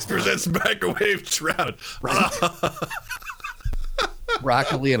Lay's presents microwave trout.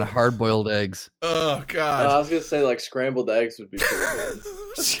 Broccoli and hard-boiled eggs. Oh god! I was gonna say like scrambled eggs would be pretty good.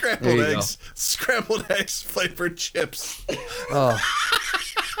 Scrambled eggs flavored chips. Oh,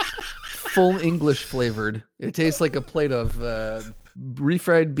 full English flavored. It tastes like a plate of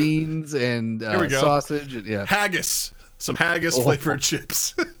refried beans and sausage. And, haggis. Some haggis flavored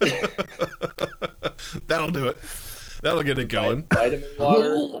chips. That'll do it. That'll get it going. Vitamin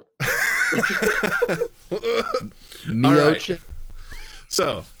water. All right.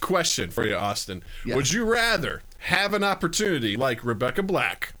 So, question for you, Austin. Yeah. Would you rather have an opportunity like Rebecca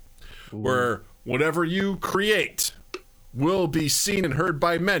Black, where whatever you create will be seen and heard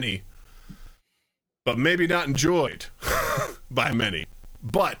by many, but maybe not enjoyed by many,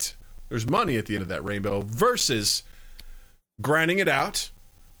 but there's money at the end of that rainbow, versus grinding it out,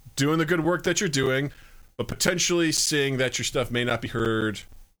 doing the good work that you're doing, but potentially seeing that your stuff may not be heard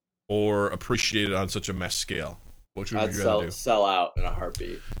or appreciated on such a mass scale? What would you rather do? Sell out in a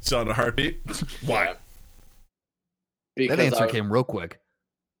heartbeat. Sell in a heartbeat? Why? Yeah. Because that answer came real quick.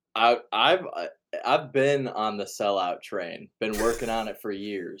 I've been on the sellout train. Been working on it for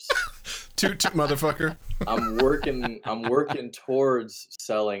years. Toot motherfucker. I'm working towards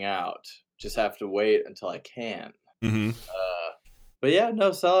selling out. Just have to wait until I can. Mm-hmm. But yeah,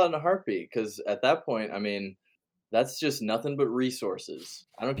 no, sell out in a heartbeat. Because at that point, I mean, that's just nothing but resources.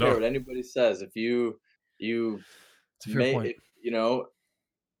 I don't care what anybody says. If you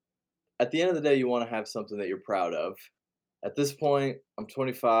at the end of the day, you want to have something that you're proud of. At this point, I'm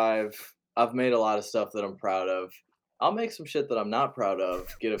 25. I've made a lot of stuff that I'm proud of. I'll make some shit that I'm not proud of,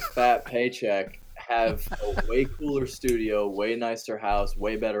 get a fat paycheck, have a way cooler studio, way nicer house,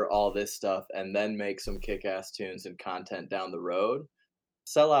 way better all this stuff, and then make some kick-ass tunes and content down the road.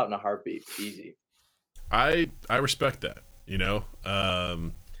 Sell out in a heartbeat. Easy. I respect that,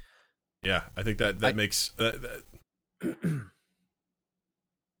 yeah, I think that makes that I'm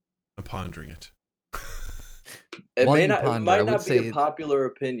pondering it. It might not be a popular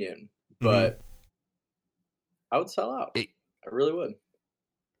opinion, but I would sell out. I really would.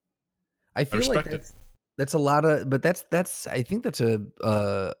 I feel like That's a lot of, but that's I think that's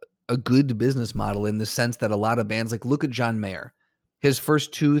a good business model in the sense that a lot of bands, like, look at John Mayer. His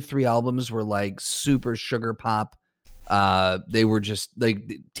first 2-3 albums were like super sugar pop. They were just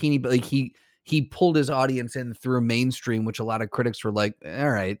like teeny, but like he pulled his audience in through mainstream, which a lot of critics were like, all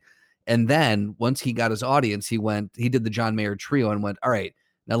right. And then once he got his audience, he did the John Mayer trio and went, all right,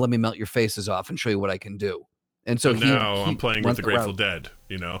 now let me melt your faces off and show you what I can do. And so now I'm playing with went the the Grateful route. Dead,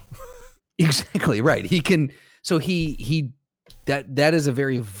 you know? Exactly right. He can. So that is a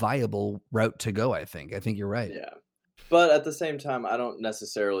very viable route to go. I think you're right. Yeah. But at the same time, I don't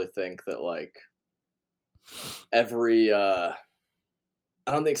necessarily think that like every I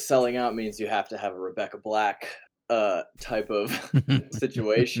don't think selling out means you have to have a Rebecca Black type of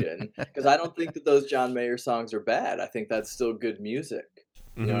situation, because I don't think that those John Mayer songs are bad. I think that's still good music.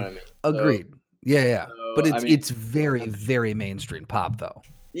 You know what I mean? Agreed. Yeah. so, But I mean- it's very, very mainstream pop, though.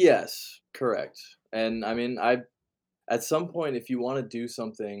 Yes, correct. And I mean, at some point, if you want to do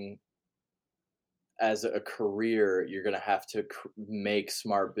something as a career, you're gonna have to make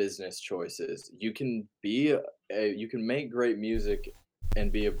smart business choices. You can you can make great music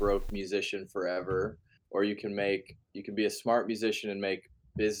and be a broke musician forever, or you can be a smart musician and make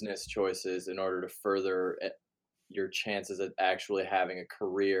business choices in order to further your chances of actually having a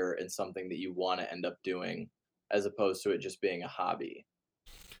career in something that you want to end up doing, as opposed to it just being a hobby.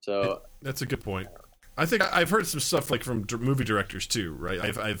 So That's a good point. I think I've heard some stuff like from movie directors too,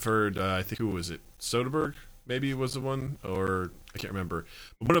 right? I've heard, I think, who was it? Soderbergh, maybe was the one, or I can't remember.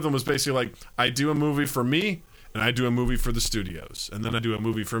 But one of them was basically like, I do a movie for me, and I do a movie for the studios, and then I do a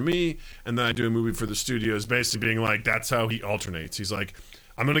movie for me, and then I do a movie for the studios. Basically, being like, that's how he alternates. He's like,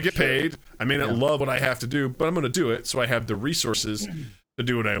 I'm gonna get paid. I may not love what I have to do, but I'm gonna do it, so I have the resources to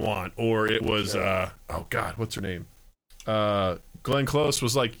do what I want. Or it was, oh God, what's her name? Glenn Close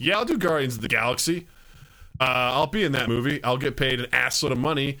was like, yeah, I'll do Guardians of the Galaxy. I'll be in that movie. I'll get paid an assload of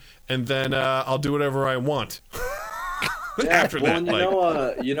money, and then I'll do whatever I want. After that,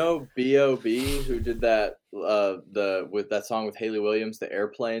 and you know B.O.B. who did that with that song with Haley Williams, the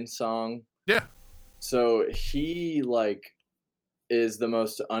Airplane song. Yeah. So he is the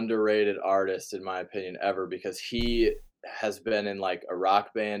most underrated artist in my opinion ever, because he has been in like a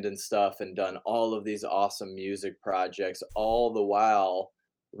rock band and stuff and done all of these awesome music projects, all the while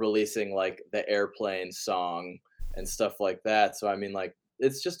releasing like the Airplane song and stuff like that. So I mean, like,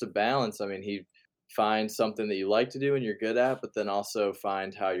 it's just a balance. I mean, he finds something that you like to do and you're good at, but then also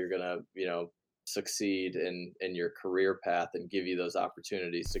find how you're gonna, succeed in your career path and give you those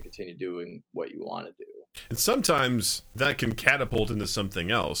opportunities to continue doing what you want to do. And sometimes that can catapult into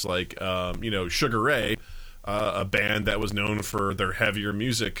something else, like Sugar Ray, a band that was known for their heavier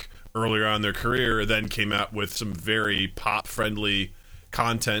music earlier on in their career, then came out with some very pop-friendly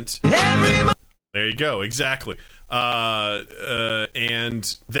content. There you go, exactly.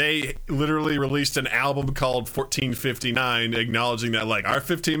 And they literally released an album called 1459, acknowledging that, like, our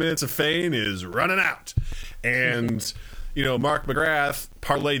 15 minutes of fame is running out. And, Mark McGrath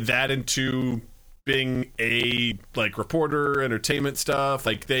parlayed that into being a, like, reporter, entertainment stuff.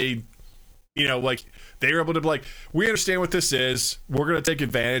 Like, they were able to be like, we understand what this is. We're going to take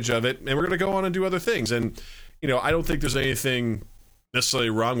advantage of it, and we're going to go on and do other things. And, I don't think there's anything necessarily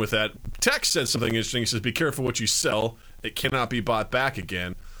wrong with that. Tex said something interesting. He says, be careful what you sell. It cannot be bought back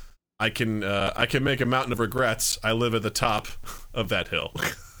again. I can make a mountain of regrets. I live at the top of that hill.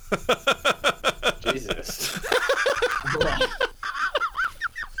 Jesus.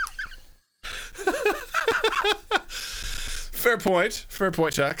 Fair point,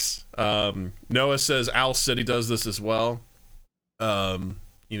 Tex. Noah says Owl City does this as well.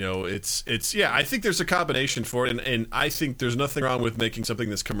 It's I think there's a combination for it, and I think there's nothing wrong with making something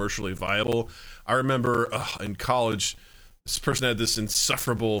that's commercially viable. I remember in college, this person had this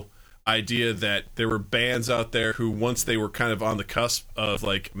insufferable idea that there were bands out there who, once they were kind of on the cusp of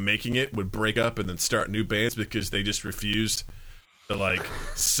like making it, would break up and then start new bands because they just refused to like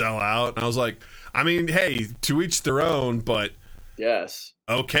sell out. And I was like, I mean, hey, to each their own, but yes,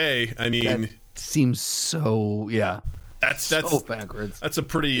 okay. I mean, that seems so That's so backwards. That's a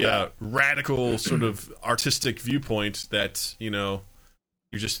pretty radical sort of artistic viewpoint that,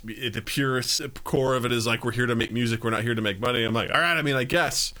 you're just, the purest core of it is like, we're here to make music, we're not here to make money. I'm like, all right, I mean, I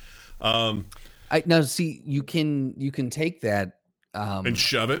guess. Now see, you can take that And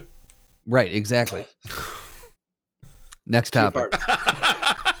shove it. Right, exactly. Next topic.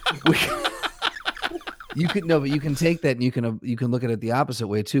 You can take that and you can look at it the opposite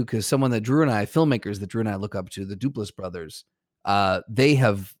way too, because someone that filmmakers that Drew and I look up to, the Duplass brothers, they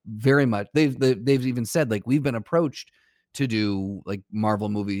have very much they've even said, like, we've been approached to do like Marvel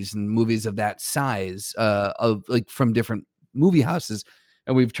movies and movies of that size, of like from different movie houses,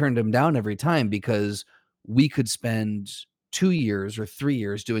 and we've turned them down every time because we could spend 2 years or 3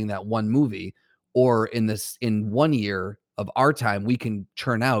 years doing that one movie, or in 1 year of our time we can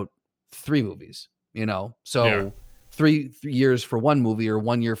churn out 3 movies, so Yeah. 3 years for one movie, or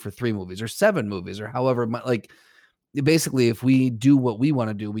 1 year for 3 movies, or 7 movies, or however like basically if we do what we want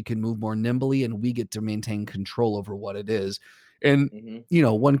to do, we can move more nimbly and we get to maintain control over what it is. And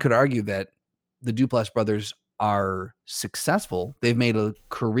Mhm. one could argue that the Duplass brothers are successful. They've made a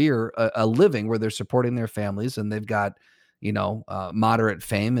career, a living where they're supporting their families, and they've got moderate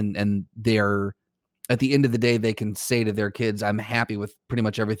fame, and they're, at the end of the day, they can say to their kids, I'm happy with pretty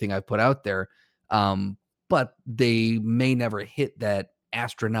much everything I've put out there. But they may never hit that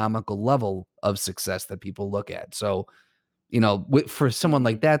astronomical level of success that people look at. So, for someone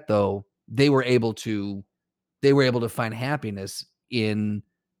like that, though, they were able to find happiness in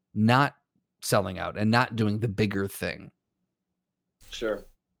not selling out and not doing the bigger thing. Sure.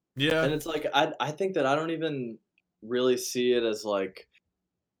 Yeah. And it's like I think that I don't even really see it as like,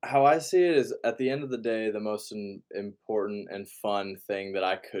 how I see it is, at the end of the day, the most important and fun thing that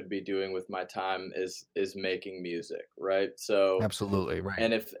I could be doing with my time is making music, right? So Absolutely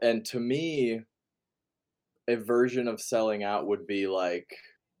right. and to me, a version of selling out would be like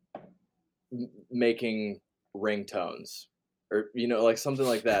making ringtones, or like something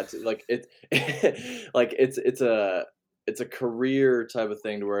like that. Like like it's a career type of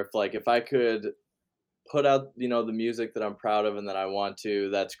thing, to where if I could put out the music that I'm proud of and that I want to,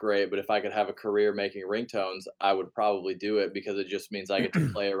 that's great. But if I could have a career making ringtones, I would probably do it, because it just means I get to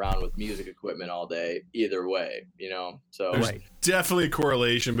play around with music equipment all day either way, so There's definitely a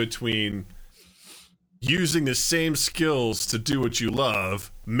correlation between using the same skills to do what you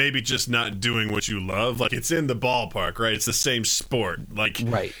love, maybe just not doing what you love. Like, it's in the ballpark, right? It's the same sport. Like,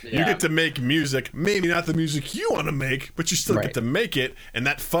 Right. you Yeah. get to make music, maybe not the music you want to make, but you still Right. get to make it, and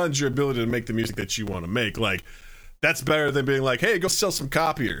that funds your ability to make the music that you want to make. Like, that's better than being like, hey, go sell some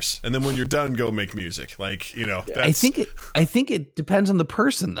copiers, and then when you're done, go make music. Like, that's I think it depends on the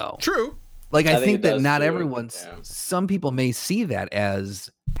person, though. true. Like, I I think think it that does not too, everyone's, yeah. some people may see that as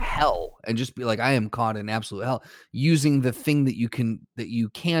hell and just be like, I am caught in absolute hell, using the thing that you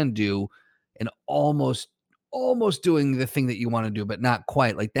can do, and almost doing the thing that you want to do, but not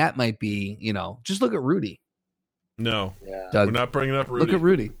quite. Like, that might be, just look at Rudy. No, yeah. Doug, we're not bringing up Rudy. look at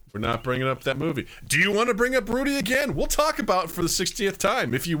Rudy. We're not bringing up that movie. Do you want to bring up Rudy again? We'll talk about it for the 60th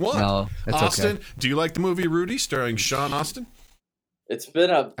time if you want. No, that's Austin, okay. do you like the movie Rudy starring Sean Austin? It's been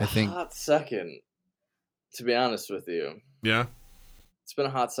a I think- hot second, to be honest with you. Yeah. It's been a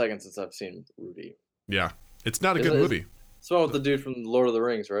hot second since I've seen Rudy. Yeah. It's not a Is good it- movie. It's the one with the dude from Lord of the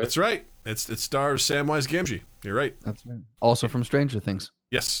Rings, right? That's right. It stars Samwise Gamgee. You're right. That's right. Also from Stranger Things.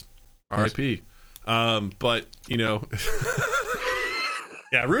 Yes. R.I.P. But,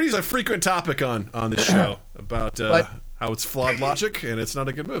 yeah, Rudy's a frequent topic on this show about how it's flawed logic and it's not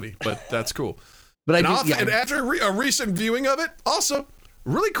a good movie, but that's cool. But And, I do, and after a recent viewing of it, also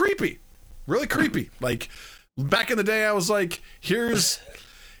really creepy. Really creepy. Like, back in the day, I was like, here's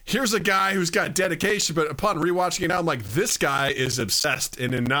a guy who's got dedication, but upon rewatching it now, I'm like, this guy is obsessed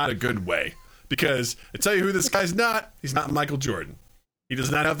and in not a good way. Because I tell you who this guy's not. He's not Michael Jordan. He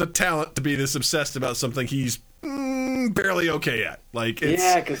does not have the talent to be this obsessed about something he's barely okay at. Like, it's,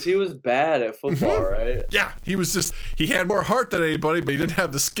 Yeah, because he was bad at football, right? yeah, he had more heart than anybody, but he didn't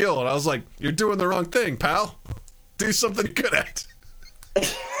have the skill. And I was like, you're doing the wrong thing, pal. Do something you're good at.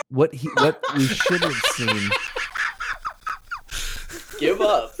 what we should have seen. Give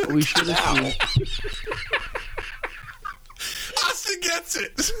up. We should have seen. Austin gets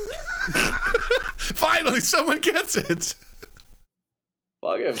it. Finally, someone gets it.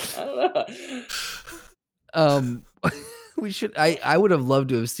 Fuck him. I don't know. We should. I would have loved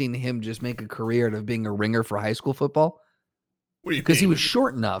to have seen him just make a career out of being a ringer for high school football, What do you because he mean? was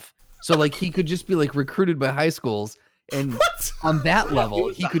short enough, so like he could just be like recruited by high schools, and What? on that He level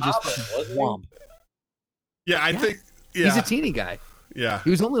was he the could just Hobbit, wasn't he? whomp. Yeah, I think. Yeah, He's a teeny guy. yeah. He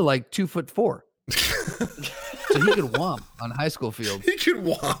was only like 2'4", so he could whomp on high school fields. He can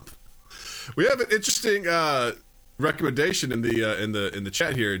whomp. We have an interesting recommendation in the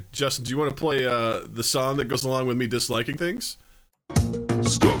chat here. Justin, do you want to play the song that goes along with me disliking things?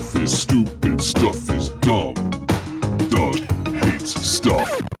 Stuff is stupid, stuff is dumb. Doug hates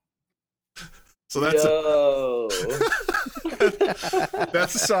stuff. So that's Yo.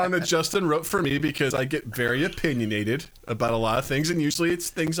 that's a song that Justin wrote for me because I get very opinionated about a lot of things, and usually it's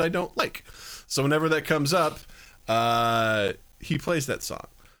things I don't like. So whenever that comes up, he plays that song.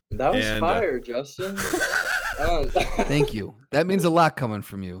 That was And, fire, Justin. Thank you. That means a lot coming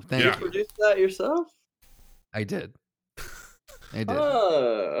from you. Thank Yeah. you. Produced that yourself? I did. I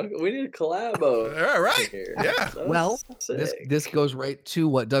did. We need a collabo. All right. Here. Yeah. That's Well, sick. this goes right to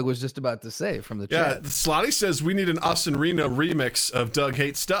what Doug was just about to say from the Yeah, chat. Slotty says we need an Us and Reno remix of Doug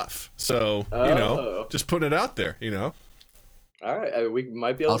Hates Stuff. So, Oh. just putting it out there, All right, we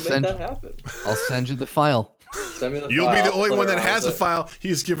might be able I'll to make send- that happen. I'll send you the file. Send me the You'll be file. the only I'll one play that around has a with it. file.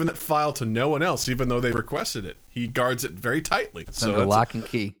 He's given that file to no one else, even though they requested it. He guards it very tightly. Send So a that's lock and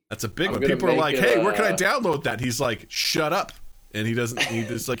key. that's a big I'm one. gonna People are make like, it, "Hey, where can I download that?" He's like, "Shut up," and he doesn't. He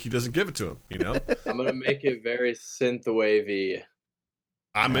doesn't give it to him. I'm gonna make it very synth wavy.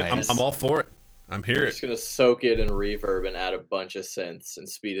 Nice. I'm all for it. I'm here. I'm just gonna soak it in reverb and add a bunch of synths and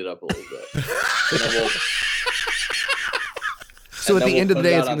speed it up a little bit. And then we'll- So and at then the end of we'll the put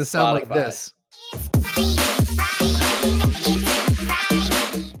day, it it's out going to on sound like Spotify. this.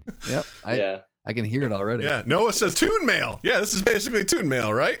 Yep. Yeah. I can hear it already. Yeah. Noah says Tune Mail. Yeah, this is basically Tune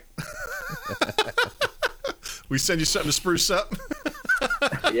Mail, right? We send you something to spruce up.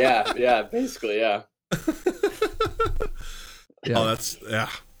 Yeah, basically, yeah. Yeah. Oh, that's yeah.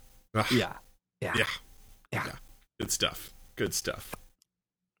 Ah, Yeah. Yeah. Yeah. Good stuff. Good stuff.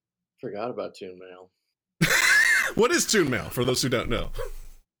 Forgot about Tune Mail. What is Tune Mail for those who don't know?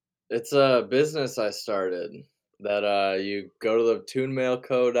 It's a business I started that you go to the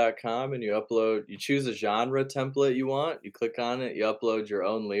tunemailco.com and you choose a genre template you want, you click on it, you upload your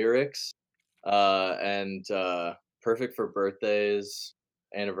own lyrics, and perfect for birthdays,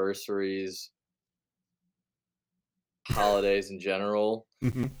 anniversaries, holidays in general.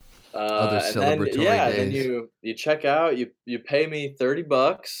 Mhm. Other And then, celebratory then days. you check out, you pay me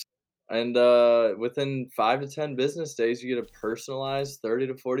 $30, and within 5 to 10 business days, you get a personalized 30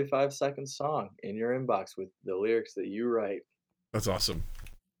 to 45-second song in your inbox with the lyrics that you write. That's awesome.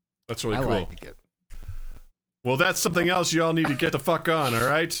 That's really I cool. like it. Well, that's something else y'all need to get the fuck on, all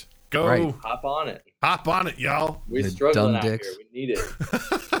right? Go Right. Hop on it. hop on it, y'all. We You struggling dumb out dicks. here. We need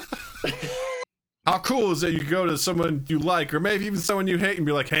it. How cool is that you go to someone you like, or maybe even someone you hate, and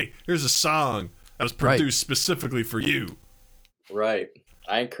be like, hey, here's a song that was Right. produced specifically for you. Right.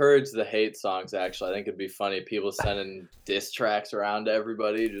 I encourage the hate songs, actually. I think it'd be funny. People sending diss tracks around to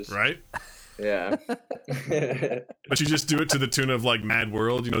everybody. Just Right? Yeah. But you just do it to the tune of like Mad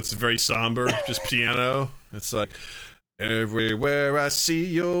World. It's very somber, just piano. It's like, everywhere I see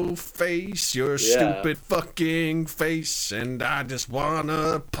your face, your Yeah. stupid fucking face, and I just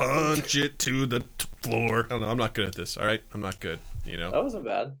wanna punch it to the floor. I don't know. I'm not good at this. All right, I'm not good. That wasn't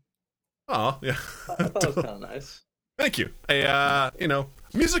bad. Oh yeah. I thought it was kind of nice. Thank you. Hey,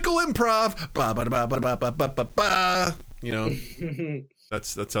 musical improv. Ba ba ba ba ba ba ba ba ba.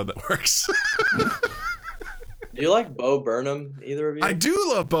 That's how that works. Do you like Bo Burnham, either of you? I do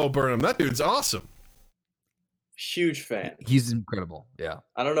love Bo Burnham. That dude's awesome. Huge fan. He's incredible. Yeah.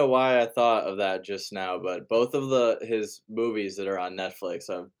 I don't know why I thought of that just now, but both of his movies that are on Netflix,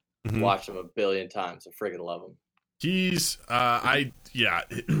 I've Mhm. watched them a billion times. I freaking love them. He's I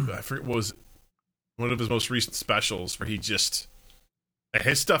forget what was one of his most recent specials where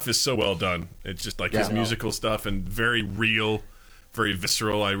his stuff is so well done. It's just like his Yeah. musical stuff and very real, very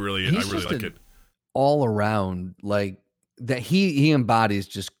visceral. I really He's like just it. All around, like that he embodies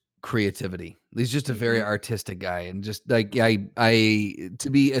just creativity. He's just a very Mhm. artistic guy, and just like I to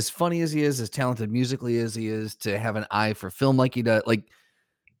be as funny as he is, as talented musically as he is, to have an eye for film like he does, like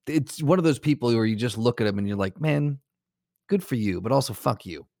it's one of those people where you just look at him and you're like, man, good for you, but also fuck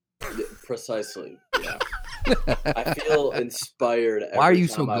you. Yeah, precisely. Yeah. I feel inspired every Why are you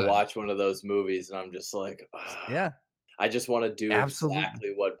time so I good? watch one of those movies, and I'm just like, "Ah, Yeah, I just want to do Absolutely.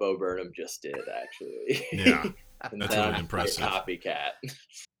 exactly what Bo Burnham just did, actually. Yeah, And that's then really I'm a impressive. copycat.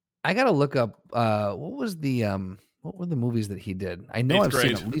 I gotta look up what were the movies that he did? I know Eighth I've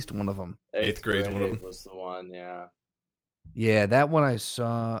seen Grade. at least one of them. Eighth Grade's one of them. was the one, yeah. Yeah, that one I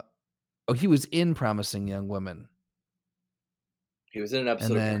saw. Oh, he was in Promising Young Women. He was in an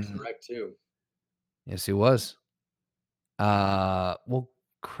episode of Parks and then- Rec too. Yes, he was. Well,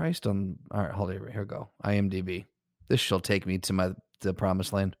 Christ on. All right, hold on. Here we go. IMDb. This shall take me to the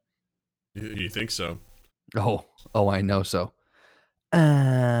promised land. You think so? Oh, I know so.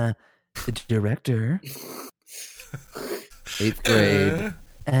 The director, 8th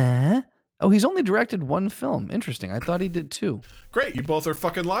grade. Oh, he's only directed one film. Interesting. I thought he did two. Great, you both are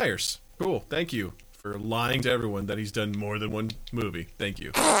fucking liars. Cool, thank you for lying to everyone that he's done more than one movie. Thank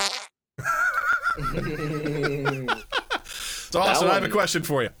you. So, Austin, I have a one- question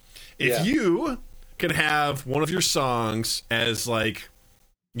for you. If Yeah. you could have one of your songs as like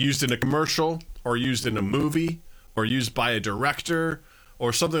used in a commercial or used in a movie or used by a director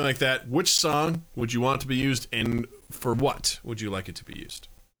or something like that, which song would you want to be used, and for what would you like it to be used?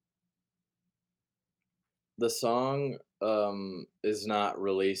 The song is not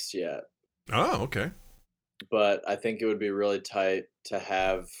released yet, Oh, okay. but I think it would be really tight to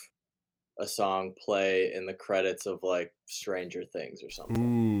have a song play in the credits of like Stranger Things or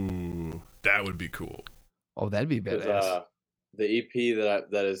something. Ooh, that would be cool. Oh, that'd be 'Cause, badass. the EP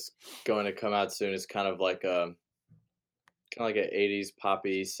that is going to come out soon is kind of like an 80s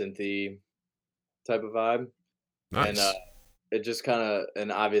poppy synthy type of vibe. Nice. And it just kind of,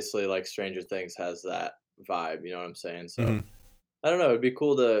 and obviously like Stranger Things has that vibe, you know what I'm saying? So Mhm. I don't know, it'd be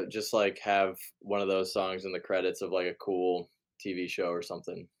cool to just like have one of those songs in the credits of like a cool TV show or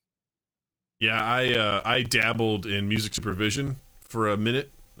something. Yeah, I dabbled in music supervision for a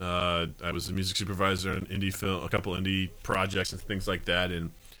minute. I was a music supervisor in indie film, a couple indie projects and things like that.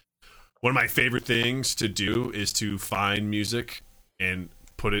 And one of my favorite things to do is to find music and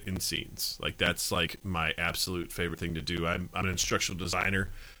put it in scenes. Like that's like my absolute favorite thing to do. I'm an instructional designer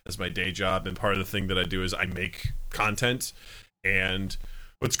as my day job, and part of the thing that I do is I make content. And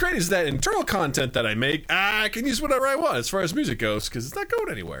what's great is that internal content that I make, I can use whatever I want as far as music goes because it's not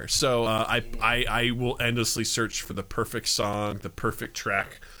going anywhere. So I will endlessly search for the perfect song, the perfect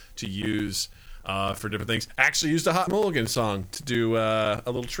track to use for different things. I actually used a Hot Mulligan song to do a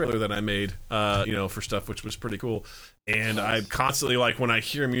little trailer that I made, for stuff, which was pretty cool. And I'm constantly, like, when I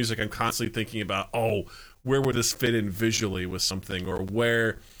hear music, I'm constantly thinking about, where would this fit in visually with something, or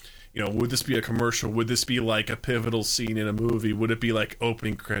where... would this be a commercial? Would this be like a pivotal scene in a movie? Would it be like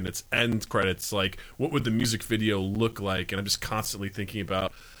opening credits, end credits? Like, what would the music video look like? And I'm just constantly thinking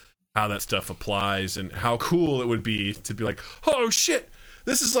about how that stuff applies and how cool it would be to be like, oh shit,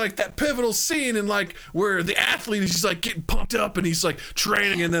 this is like that pivotal scene and like where the athlete is just like getting pumped up and he's like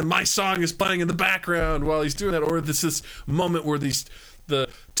training, and then my song is playing in the background while he's doing that. Or this moment where the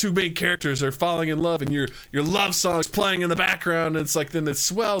two main characters are falling in love and your love song's playing in the background, and it's like then it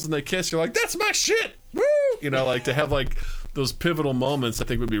swells and they kiss. You're like, that's my shit. Woo! Like to have like those pivotal moments, I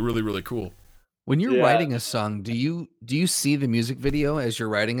think would be really, really cool. When you're Yeah. writing a song, do you see the music video as you're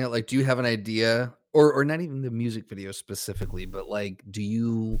writing it? Like, do you have an idea, or not even the music video specifically, but like, do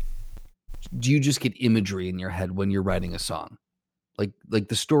you just get imagery in your head when you're writing a song? Like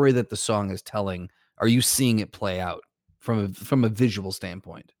the story that the song is telling, are you seeing it play out from a visual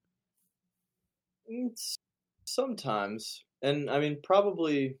standpoint? Sometimes, and I mean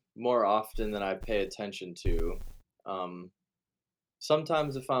probably more often than I pay attention to.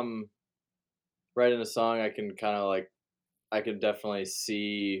 Sometimes if I'm writing a song, I can kind of like, I can definitely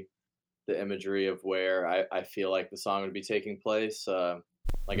see the imagery of where I feel like the song would be taking place.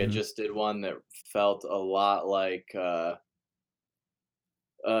 Like I just did one that felt a lot like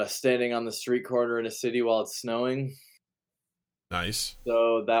standing on the street corner in a city while it's snowing. Nice.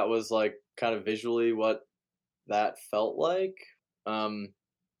 So that was like kind of visually what that felt like. And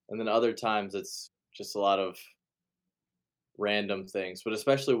then other times it's just a lot of random things, but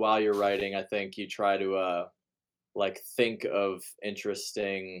especially while you're writing, I think you try to like think of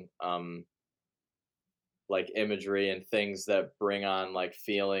interesting like imagery and things that bring on like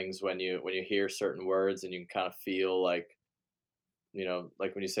feelings when you hear certain words, and you can kind of feel like,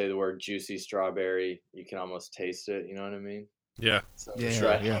 like when you say the word juicy strawberry, you can almost taste it, you know what I mean? Yeah. So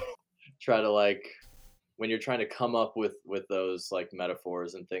Yeah. try to like, when you're trying to come up with those like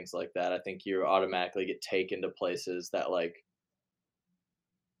metaphors and things like that, I think you automatically get taken to places that like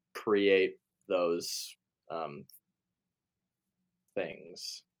create those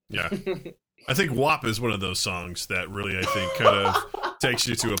things. Yeah. I think WAP is one of those songs that really, I think, kind of takes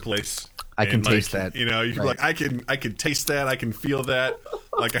you to a place. I can And, like, taste that. You can be like, I can taste that. I can feel that.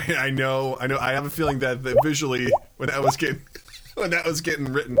 Like I know. I have a feeling that visually when that was getting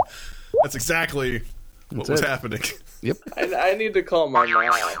written, that's exactly what was happening. Yep. I need to call my mom.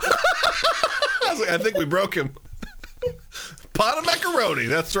 I was like, I think we broke him. Pot of macaroni.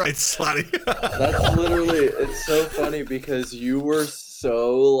 That's right, Slotty. That's literally, it's so funny because you were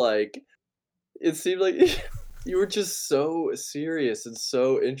so like, it seemed like you were just so serious and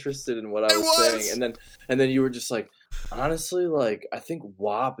so interested in what I was saying, and then you were just like, honestly, like I think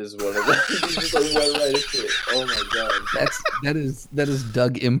WAP is one of them. You just like went right into it. Oh my god, that is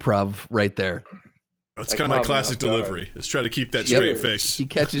Doug improv right there. That's Like, kind of my caught me classic off guard. delivery. Is try to keep that Yep. straight face. He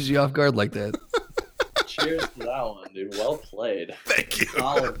catches you off guard like that. cheers to that one, dude. Well played. Thank you.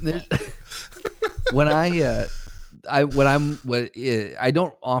 Solid. There's- when I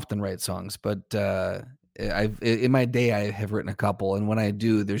don't often write songs, but in my day I have written a couple, and when I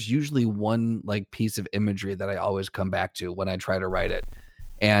do, there's usually one like piece of imagery that I always come back to when I try to write it,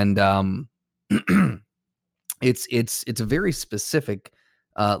 and it's a very specific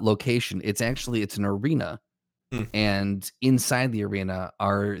location. It's an arena. Hmm. And inside the arena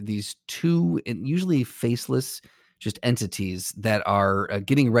are these two, and usually faceless, just entities that are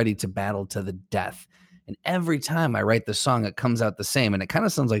getting ready to battle to the death. And every time I write the song, it comes out the same, and it kind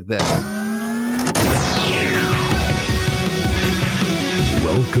of sounds like this.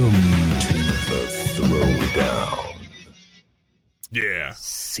 Welcome to the Throwdown. Yeah.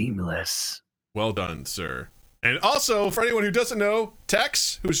 Seamless. Well done, sir. And also, for anyone who doesn't know,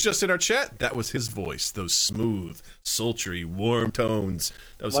 Tex, who's just in our chat, that was his voice. Those smooth, sultry, warm tones.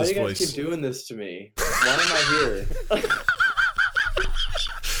 That was Why do his you guys voice. keep doing this to me? Why am I here?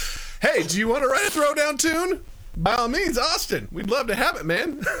 Hey, do you want to write a throwdown tune? By all means, Austin. We'd love to have it,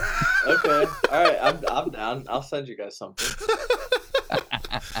 man. Okay, all right, I'm down. I'll send you guys something.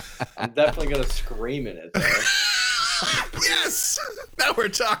 I'm definitely gonna scream in it, though. Yes! Now we're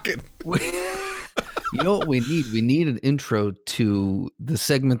talking. You know what we need? We need an intro to the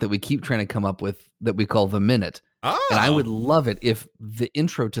segment that we keep trying to come up with that we call The Minute. Oh. And I would love it if the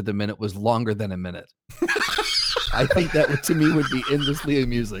intro to The Minute was longer than a minute. I think that to me would be endlessly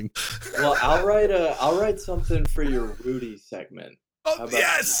amusing. Well, I'll write something for your Rudy segment. How Oh, about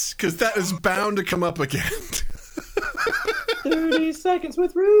yes! Because that is bound to come up again. 30 seconds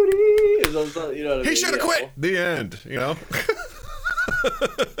with Rudy. You know what I He mean? should have quit. The end, you know?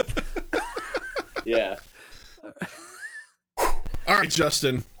 Yeah. All right,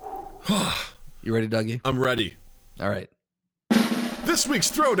 Justin. You ready, Dougie? I'm ready. All right. This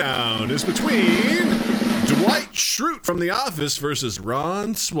week's throwdown is between Dwight Schrute from The Office versus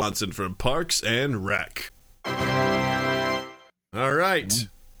Ron Swanson from Parks and Rec. All right.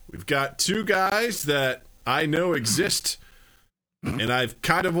 We've got two guys that I know exist, and I've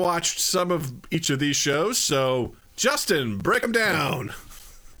kind of watched some of each of these shows. So, Justin, break them down.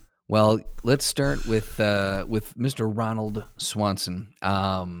 Well, let's start with Mr. Ronald Swanson.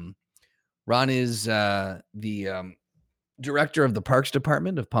 Ron is the director of the Parks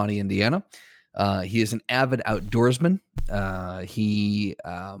Department of Pawnee, Indiana. He is an avid outdoorsman. He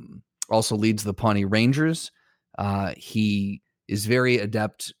also leads the Pawnee Rangers. He is very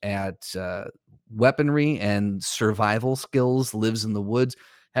adept at weaponry and survival skills, lives in the woods,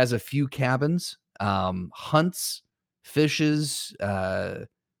 has a few cabins, hunts, fishes,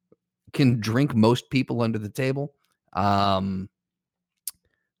 can drink most people under the table.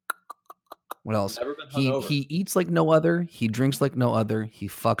 What else? Never been He hungover. he eats like no other. He drinks like no other. He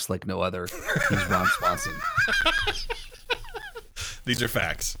fucks like no other. He's Ron Swanson. These are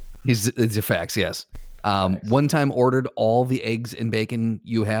facts. These are facts, yes. One time ordered all the eggs and bacon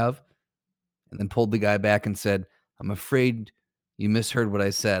you have, and then pulled the guy back and said, "I'm afraid you misheard what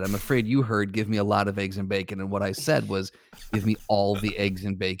I said. I'm afraid you heard give me a lot of eggs and bacon, and what I said was give me all the eggs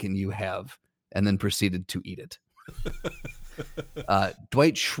and bacon you have," and then proceeded to eat it.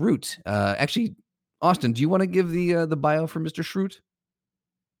 Dwight Schrute. Actually, Austin, do you want to give the bio for Mr. Schrute?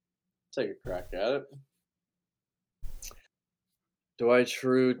 Take a crack at it. Dwight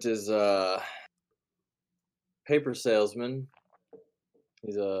Schrute is a paper salesman.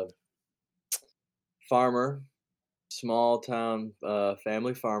 He's a farmer, small town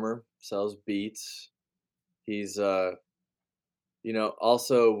family farmer, sells beets. He's also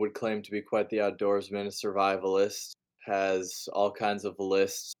would claim to be quite the outdoorsman, a survivalist, has all kinds of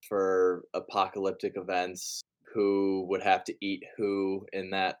lists for apocalyptic events, who would have to eat who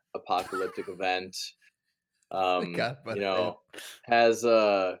in that apocalyptic event. Has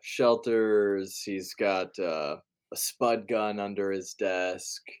shelters. He's got a spud gun under his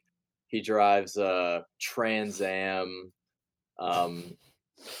desk. He drives a Trans Am.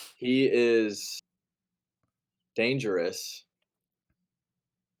 He is dangerous,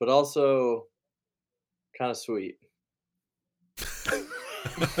 but also kind of sweet.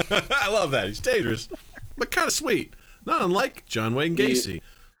 I love that. He's dangerous, but kind of sweet. Not unlike John Wayne Gacy.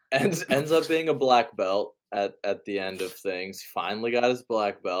 Ends up being a black belt at the end of things. Finally got his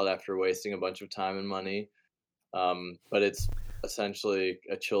black belt after wasting a bunch of time and money. But it's essentially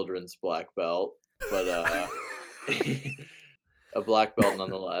a children's black belt, but a black belt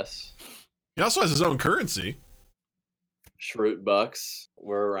nonetheless. He also has his own currency. Schrute bucks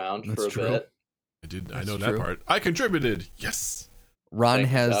were around That's for a true. bit. I know That's that true. part. I contributed. Yes. Ron Thank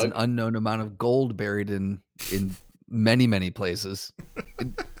you, has Doug. an unknown amount of gold buried in many, many places.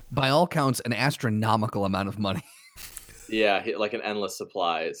 By all counts, an astronomical amount of money. Yeah, like an endless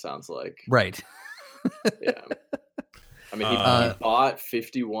supply. It sounds like. Right. Yeah. I mean, he bought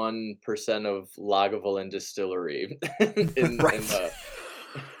 51% of Lagavulin Distillery. Right.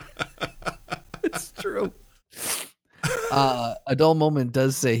 It's true. A dull moment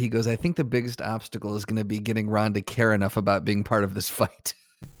does say, he goes, "I think the biggest obstacle is going to be getting Ron to care enough about being part of this fight."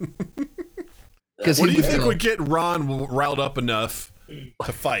 Because What do you think would get Ron riled up enough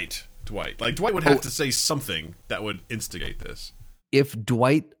to fight Dwight? Like, Dwight would have to say something that would instigate this. if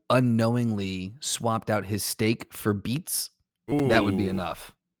Dwight unknowingly swapped out his steak for beets, that would be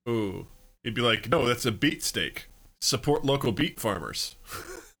enough. Ooh. He'd be like, no, that's a beet steak. Support local beet farmers.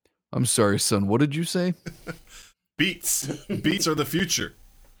 I'm sorry, son. What did you say? Beets. Beets are the future.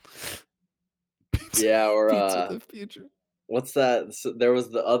 Yeah, or Beets of the future. what's that? So there was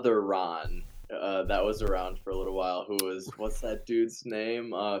the other Ron that was around for a little while. Who was what's that dude's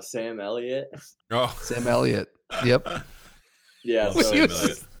name? Sam Elliott. Oh. Sam Elliott. Yep. Yeah, Well, so Sam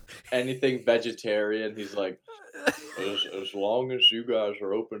Elliott. anything vegetarian, he's like, as long as you guys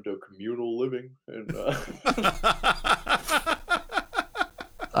are open to communal living, and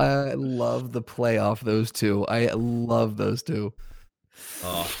I love the play off those two. I love those two.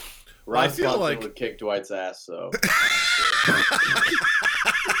 Oh. Ron I feel Swanson like- would kick Dwight's ass. So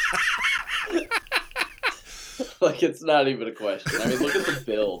like, it's not even a question. I mean, look at the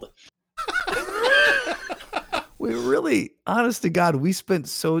build. We really, honest to God, we spent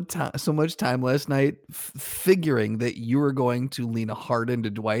so much time last night figuring that you were going to lean hard into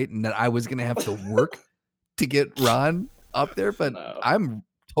Dwight and that I was going to have to work to get Ron up there. But No. I'm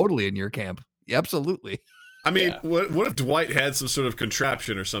totally in your camp. Absolutely. I mean, Yeah. what if Dwight had some sort of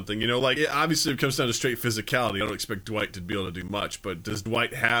contraption or something? You know, like, obviously it comes down to straight physicality. I don't expect Dwight to be able to do much, but does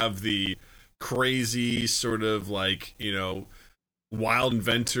Dwight have the crazy sort of, like, you know, wild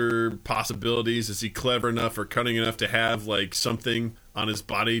inventor possibilities? Is he clever enough or cunning enough to have, like, something on his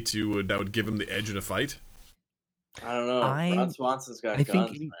body to that would give him the edge in a fight? I don't know. Ron Swanson's got I think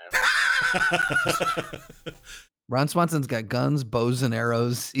guns, he- man. Ron Swanson's got guns, bows, and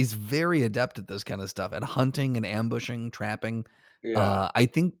arrows. He's very adept at this kind of stuff, at hunting and ambushing, trapping. Yeah. I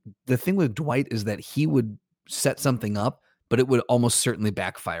think the thing with Dwight is that he would set something up, but it would almost certainly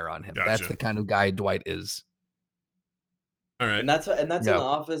backfire on him. That's Gotcha. the kind of guy Dwight is. All right. And that's in Yeah. The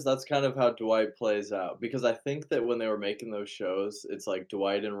Office. That's kind of how Dwight plays out, because I think that when they were making those shows, it's like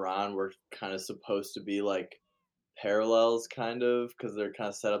Dwight and Ron were kind of supposed to be like parallels, kind of, because they're kind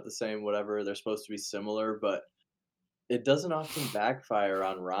of set up the same. Whatever, they're supposed to be similar, but it doesn't often backfire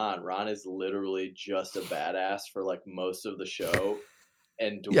on Ron. Ron is literally just a badass for like most of the show,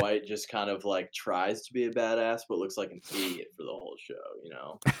 and Yeah. Dwight just kind of like tries to be a badass, but looks like an idiot for the whole show. You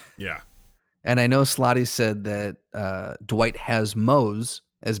know? Yeah. And I know Slotty said that Dwight has Mose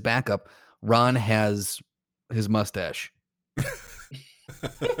as backup. Ron has his mustache.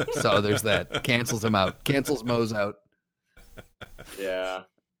 So there's that. Cancels him out. Cancels Mose out. Yeah.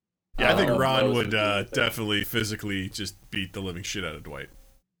 Yeah, I think Oh, Ron Moses would would do that. definitely physically just beat the living shit out of Dwight.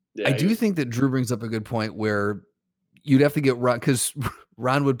 Yeah, I do think that Drew brings up a good point where you'd have to get Ron, because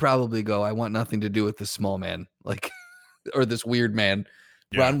Ron would probably go, I want nothing to do with this small man, like, or this weird man.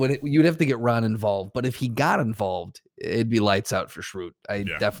 Yeah. You'd have to get Ron involved. But if he got involved, it'd be lights out for Schrute. I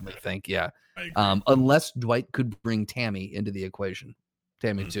Yeah. definitely think, yeah. I agree. Unless Dwight could bring Tammy into the equation.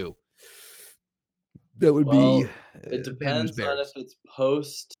 Tammy Mhm. too. That would Well, be. It depends on if it's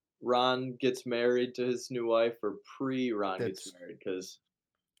post Ron gets married to his new wife or pre Ron gets That's- married, because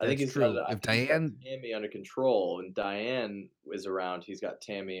I think that's he's got, true. I If think he's got Diane- Tammy under control, and Diane is around, he's got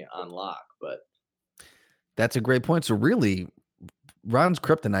Tammy on lock. But That's a great point. So really, Ron's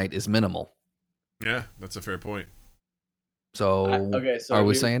kryptonite is minimal. Yeah, that's a fair point. So, okay, so are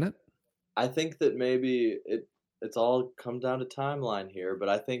we here- saying it? I think that maybe it's all come down to timeline here, but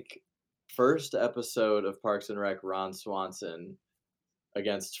I think first episode of Parks and Rec, Ron Swanson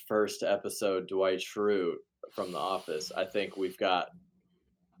against first episode Dwight Schrute from The Office, I think we've got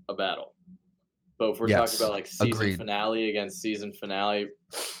a battle. But if we're Yes, talking about like season agreed. finale against season finale,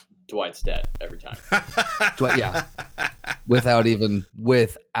 Dwight's dead every time. Dwight, yeah. without even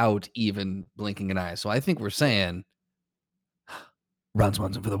blinking an eye. So I think we're saying Ron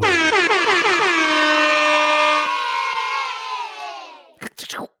Swanson for the win.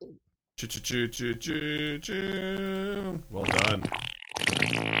 Choo-choo-choo-choo-choo-choo. Well done.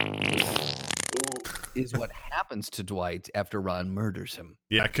 Is what happens to Dwight after Ron murders him.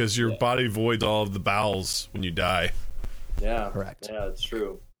 Yeah, because your body voids all of the bowels when you die. Yeah, Correct. Yeah, it's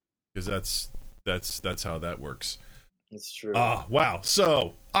true. Because that's how that works. It's true. Ah, wow.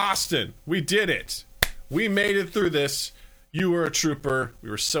 So, Austin, we did it. We made it through this. You were a trooper. We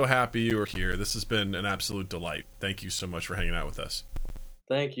were so happy you were here. This has been an absolute delight. Thank you so much for hanging out with us.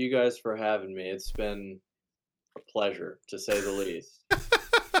 Thank you guys for having me. It's been a pleasure, to say the least.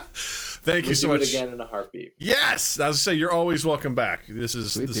 Thank you We'll so do much. it again in a heartbeat. Yes, I was to say you're always welcome back. This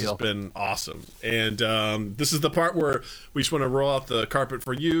has deal. been awesome, and this is the part where we just want to roll out the carpet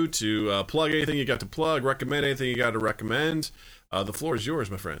for you to plug anything you got to plug, recommend anything you got to recommend. The floor is yours,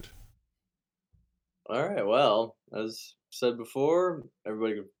 my friend. All right. Well, as said before,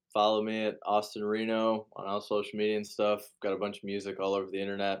 everybody can follow me at Austin Reno on all social media and stuff. Got a bunch of music all over the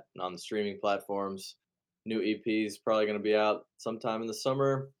internet and on the streaming platforms. New EP's probably going to be out sometime in the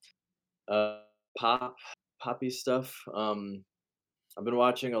summer. Poppy stuff. I've been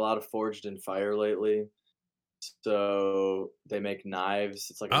watching a lot of Forged in Fire lately. So they make knives.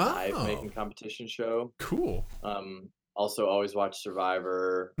 It's like a knife making competition show. Cool. Also always watch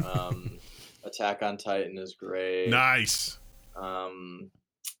Survivor. Attack on Titan is great. Nice. All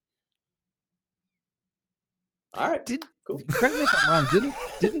right. Cool. Correct me if I'm wrong.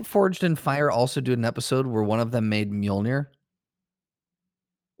 Didn't Forged in Fire also do an episode where one of them made Mjolnir?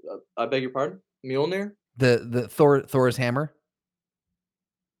 I beg your pardon? Mjolnir? The Thor's hammer?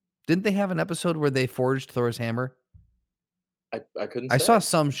 Didn't they have an episode where they forged Thor's hammer? I couldn't I say. saw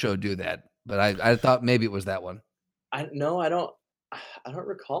some show do that, but I thought maybe it was that one. I don't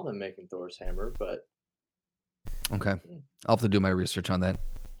recall them making Thor's hammer, but Okay. I'll have to do my research on that.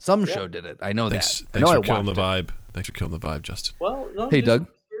 Some Yeah. show did it. I know Thanks, that. I thanks know for killing the watched vibe. Thanks for killing the vibe, Justin. well, no, Hey, do Doug.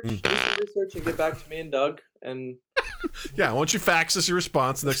 some research, do some research and get back to me and Doug, and Yeah, why don't you fax us your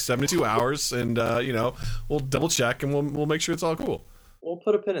response in the next 72 hours, and we'll double check and we'll make sure it's all cool. we'll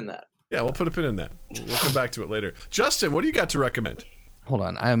put a pin in that. Yeah, we'll put a pin in that. We'll come back to it later. Justin, what do you got to recommend? Hold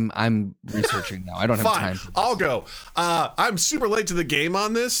on. I'm researching now. I don't have Fine, time. For this. I'll go. I'm super late to the game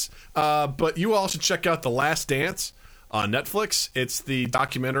on this, but you all should check out The Last Dance on Netflix. It's the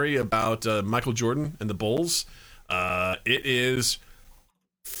documentary about Michael Jordan and the Bulls. It is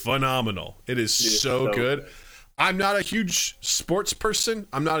phenomenal. It is so good. I'm not a huge sports person.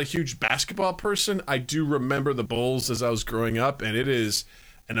 I'm not a huge basketball person. I do remember the Bulls as I was growing up, and it is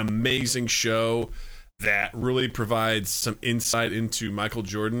an amazing show that really provides some insight into Michael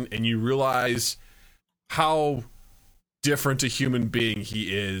Jordan, and you realize how different a human being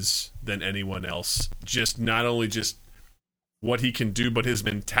he is than anyone else. Just not only just what he can do, but his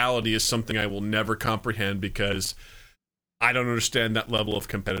mentality is something I will never comprehend because I don't understand that level of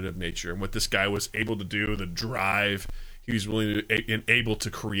competitive nature. And what this guy was able to do, the drive he was willing to, and able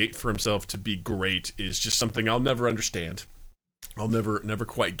to create for himself to be great, is just something I'll never understand. I'll never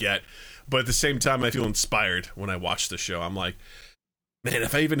quite get. But at the same time, I feel inspired when I watch the show. I'm like, man,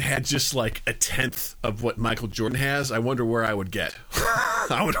 if I even had just like a tenth of what Michael Jordan has, I wonder where I would get.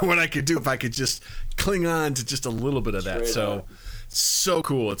 I wonder what I could do if I could just cling on to just a little bit of that. So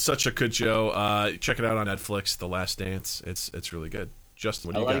cool. It's such a good show. Check it out on Netflix, The Last Dance. It's really good. Justin,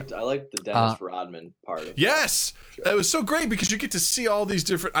 what do you got? I liked the Dennis Rodman part of it. Yes, it was so great because you get to see all these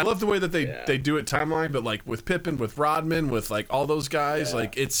different. I love the way that they do it timeline, but like with Pippen, with Rodman, with like all those guys,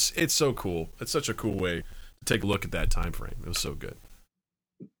 like it's so cool. It's such a cool way to take a look at that time frame. It was so good.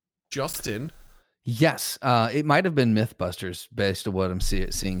 Justin, Yes, it might have been MythBusters based on what I'm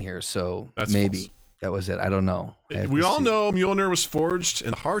seeing here. So That's maybe false. that was it. I don't know. I have we to all see. know Mjolnir was forged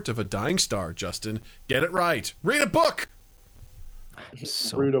in the heart of a dying star. Justin, get it right. Read a book.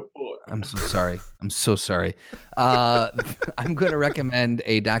 Read a book. I'm so sorry. I'm so sorry. I'm going to recommend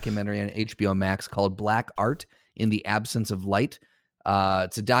a documentary on HBO Max called Black Art in the Absence of Light.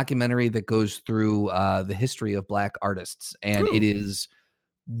 It's a documentary that goes through the history of Black artists, and it is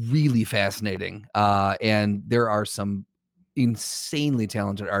really fascinating. And there are some insanely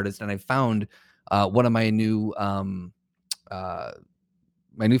talented artists, and I found one of my new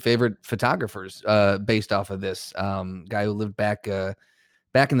favorite photographers based off of this guy who lived back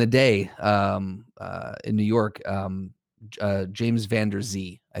in the day in New York, James Van Der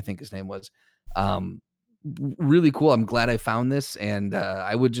Zee, I think his name was. Really cool. I'm glad I found this, and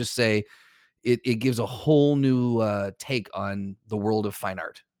I would just say it gives a whole new take on the world of fine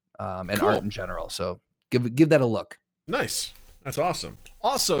art and Cool. art in general. So give that a look. Nice. That's awesome.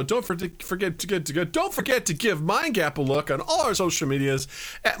 Also, don't forget to give Mind Gap a look on all our social medias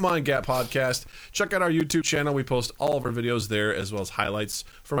at Mind Gap Podcast. Check out our YouTube channel. We post all of our videos there as well as highlights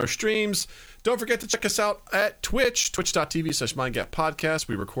from our streams. Don't forget to check us out at Twitch, twitch.tv/Mind Gap Podcast.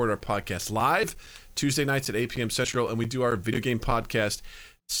 We record our podcast live Tuesday nights at 8 p.m. Central, and we do our video game podcast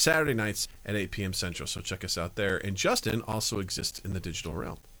Saturday nights at 8 p.m. Central. So check us out there. And Justin also exists in the digital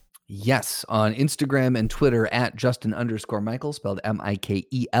realm. Yes, on Instagram and Twitter at Justin_Michael, spelled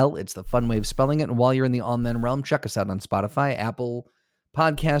Mikel. It's the fun way of spelling it. And while you're in the All Men realm, check us out on Spotify, Apple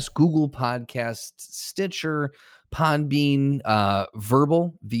Podcasts, Google Podcasts, Stitcher, Podbean,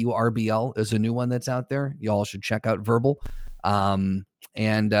 Verbal, VURBL is a new one that's out there. You all should check out Verbal.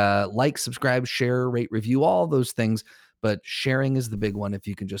 And like, subscribe, share, rate, review, all those things. But sharing is the big one. If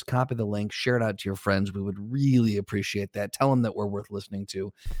you can just copy the link, share it out to your friends, we would really appreciate that. Tell them that we're worth listening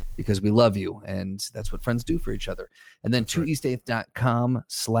to because we love you. And that's what friends do for each other. And then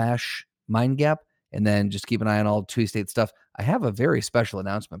 2east8th.com/mindgap. And then just keep an eye on all 2 East 8th stuff. I have a very special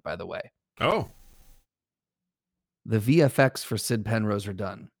announcement, by the way. Oh. The VFX for Sid Penrose are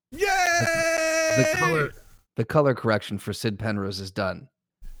done. Yay! The color correction for Sid Penrose is done.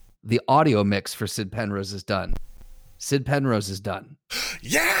 The audio mix for Sid Penrose is done. Sid Penrose is done.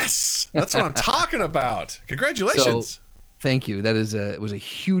 Yes! That's what I'm talking about. Congratulations. So, thank you. That is it was a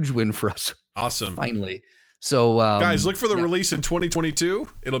huge win for us. Awesome. Finally. So guys, look for the release in 2022.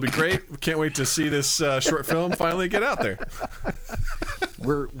 It'll be great. We can't wait to see this short film finally get out there.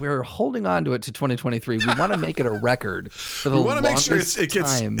 We're holding on to it to 2023. We want to make it a record for the longest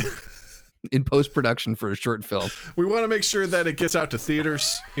time in post-production for a short film. We want to make sure that it gets out to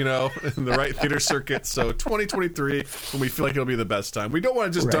theaters, in the right theater circuit. So 2023, when we feel like it'll be the best time. We don't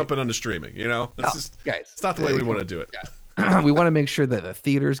want to just dump it onto streaming, Guys, it's not the way we want to do it. Yeah. We want to make sure that the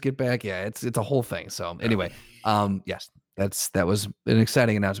theaters get back. Yeah, it's a whole thing. So anyway, yes, that was an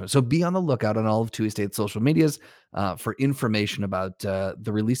exciting announcement. So be on the lookout on all of 2 East 8 social medias for information about the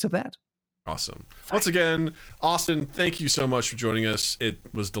release of that. Awesome. Once again, Austin, thank you so much for joining us. It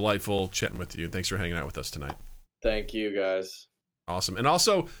was delightful chatting with you. Thanks for hanging out with us tonight. Thank you, guys. Awesome. And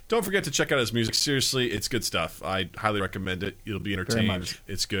also, don't forget to check out his music. Seriously, it's good stuff. I highly recommend it. You'll be entertained.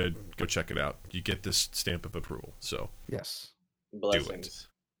 It's good. Go check it out. You get this stamp of approval. So, yes. Blessings.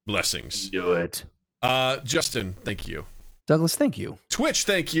 Blessings. Do it. Justin, thank you. Douglas, thank you. Twitch,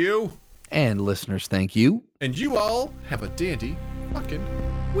 thank you. And listeners, thank you. And you all have a dandy fucking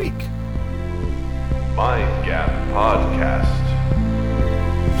week. Mind Gap Podcast.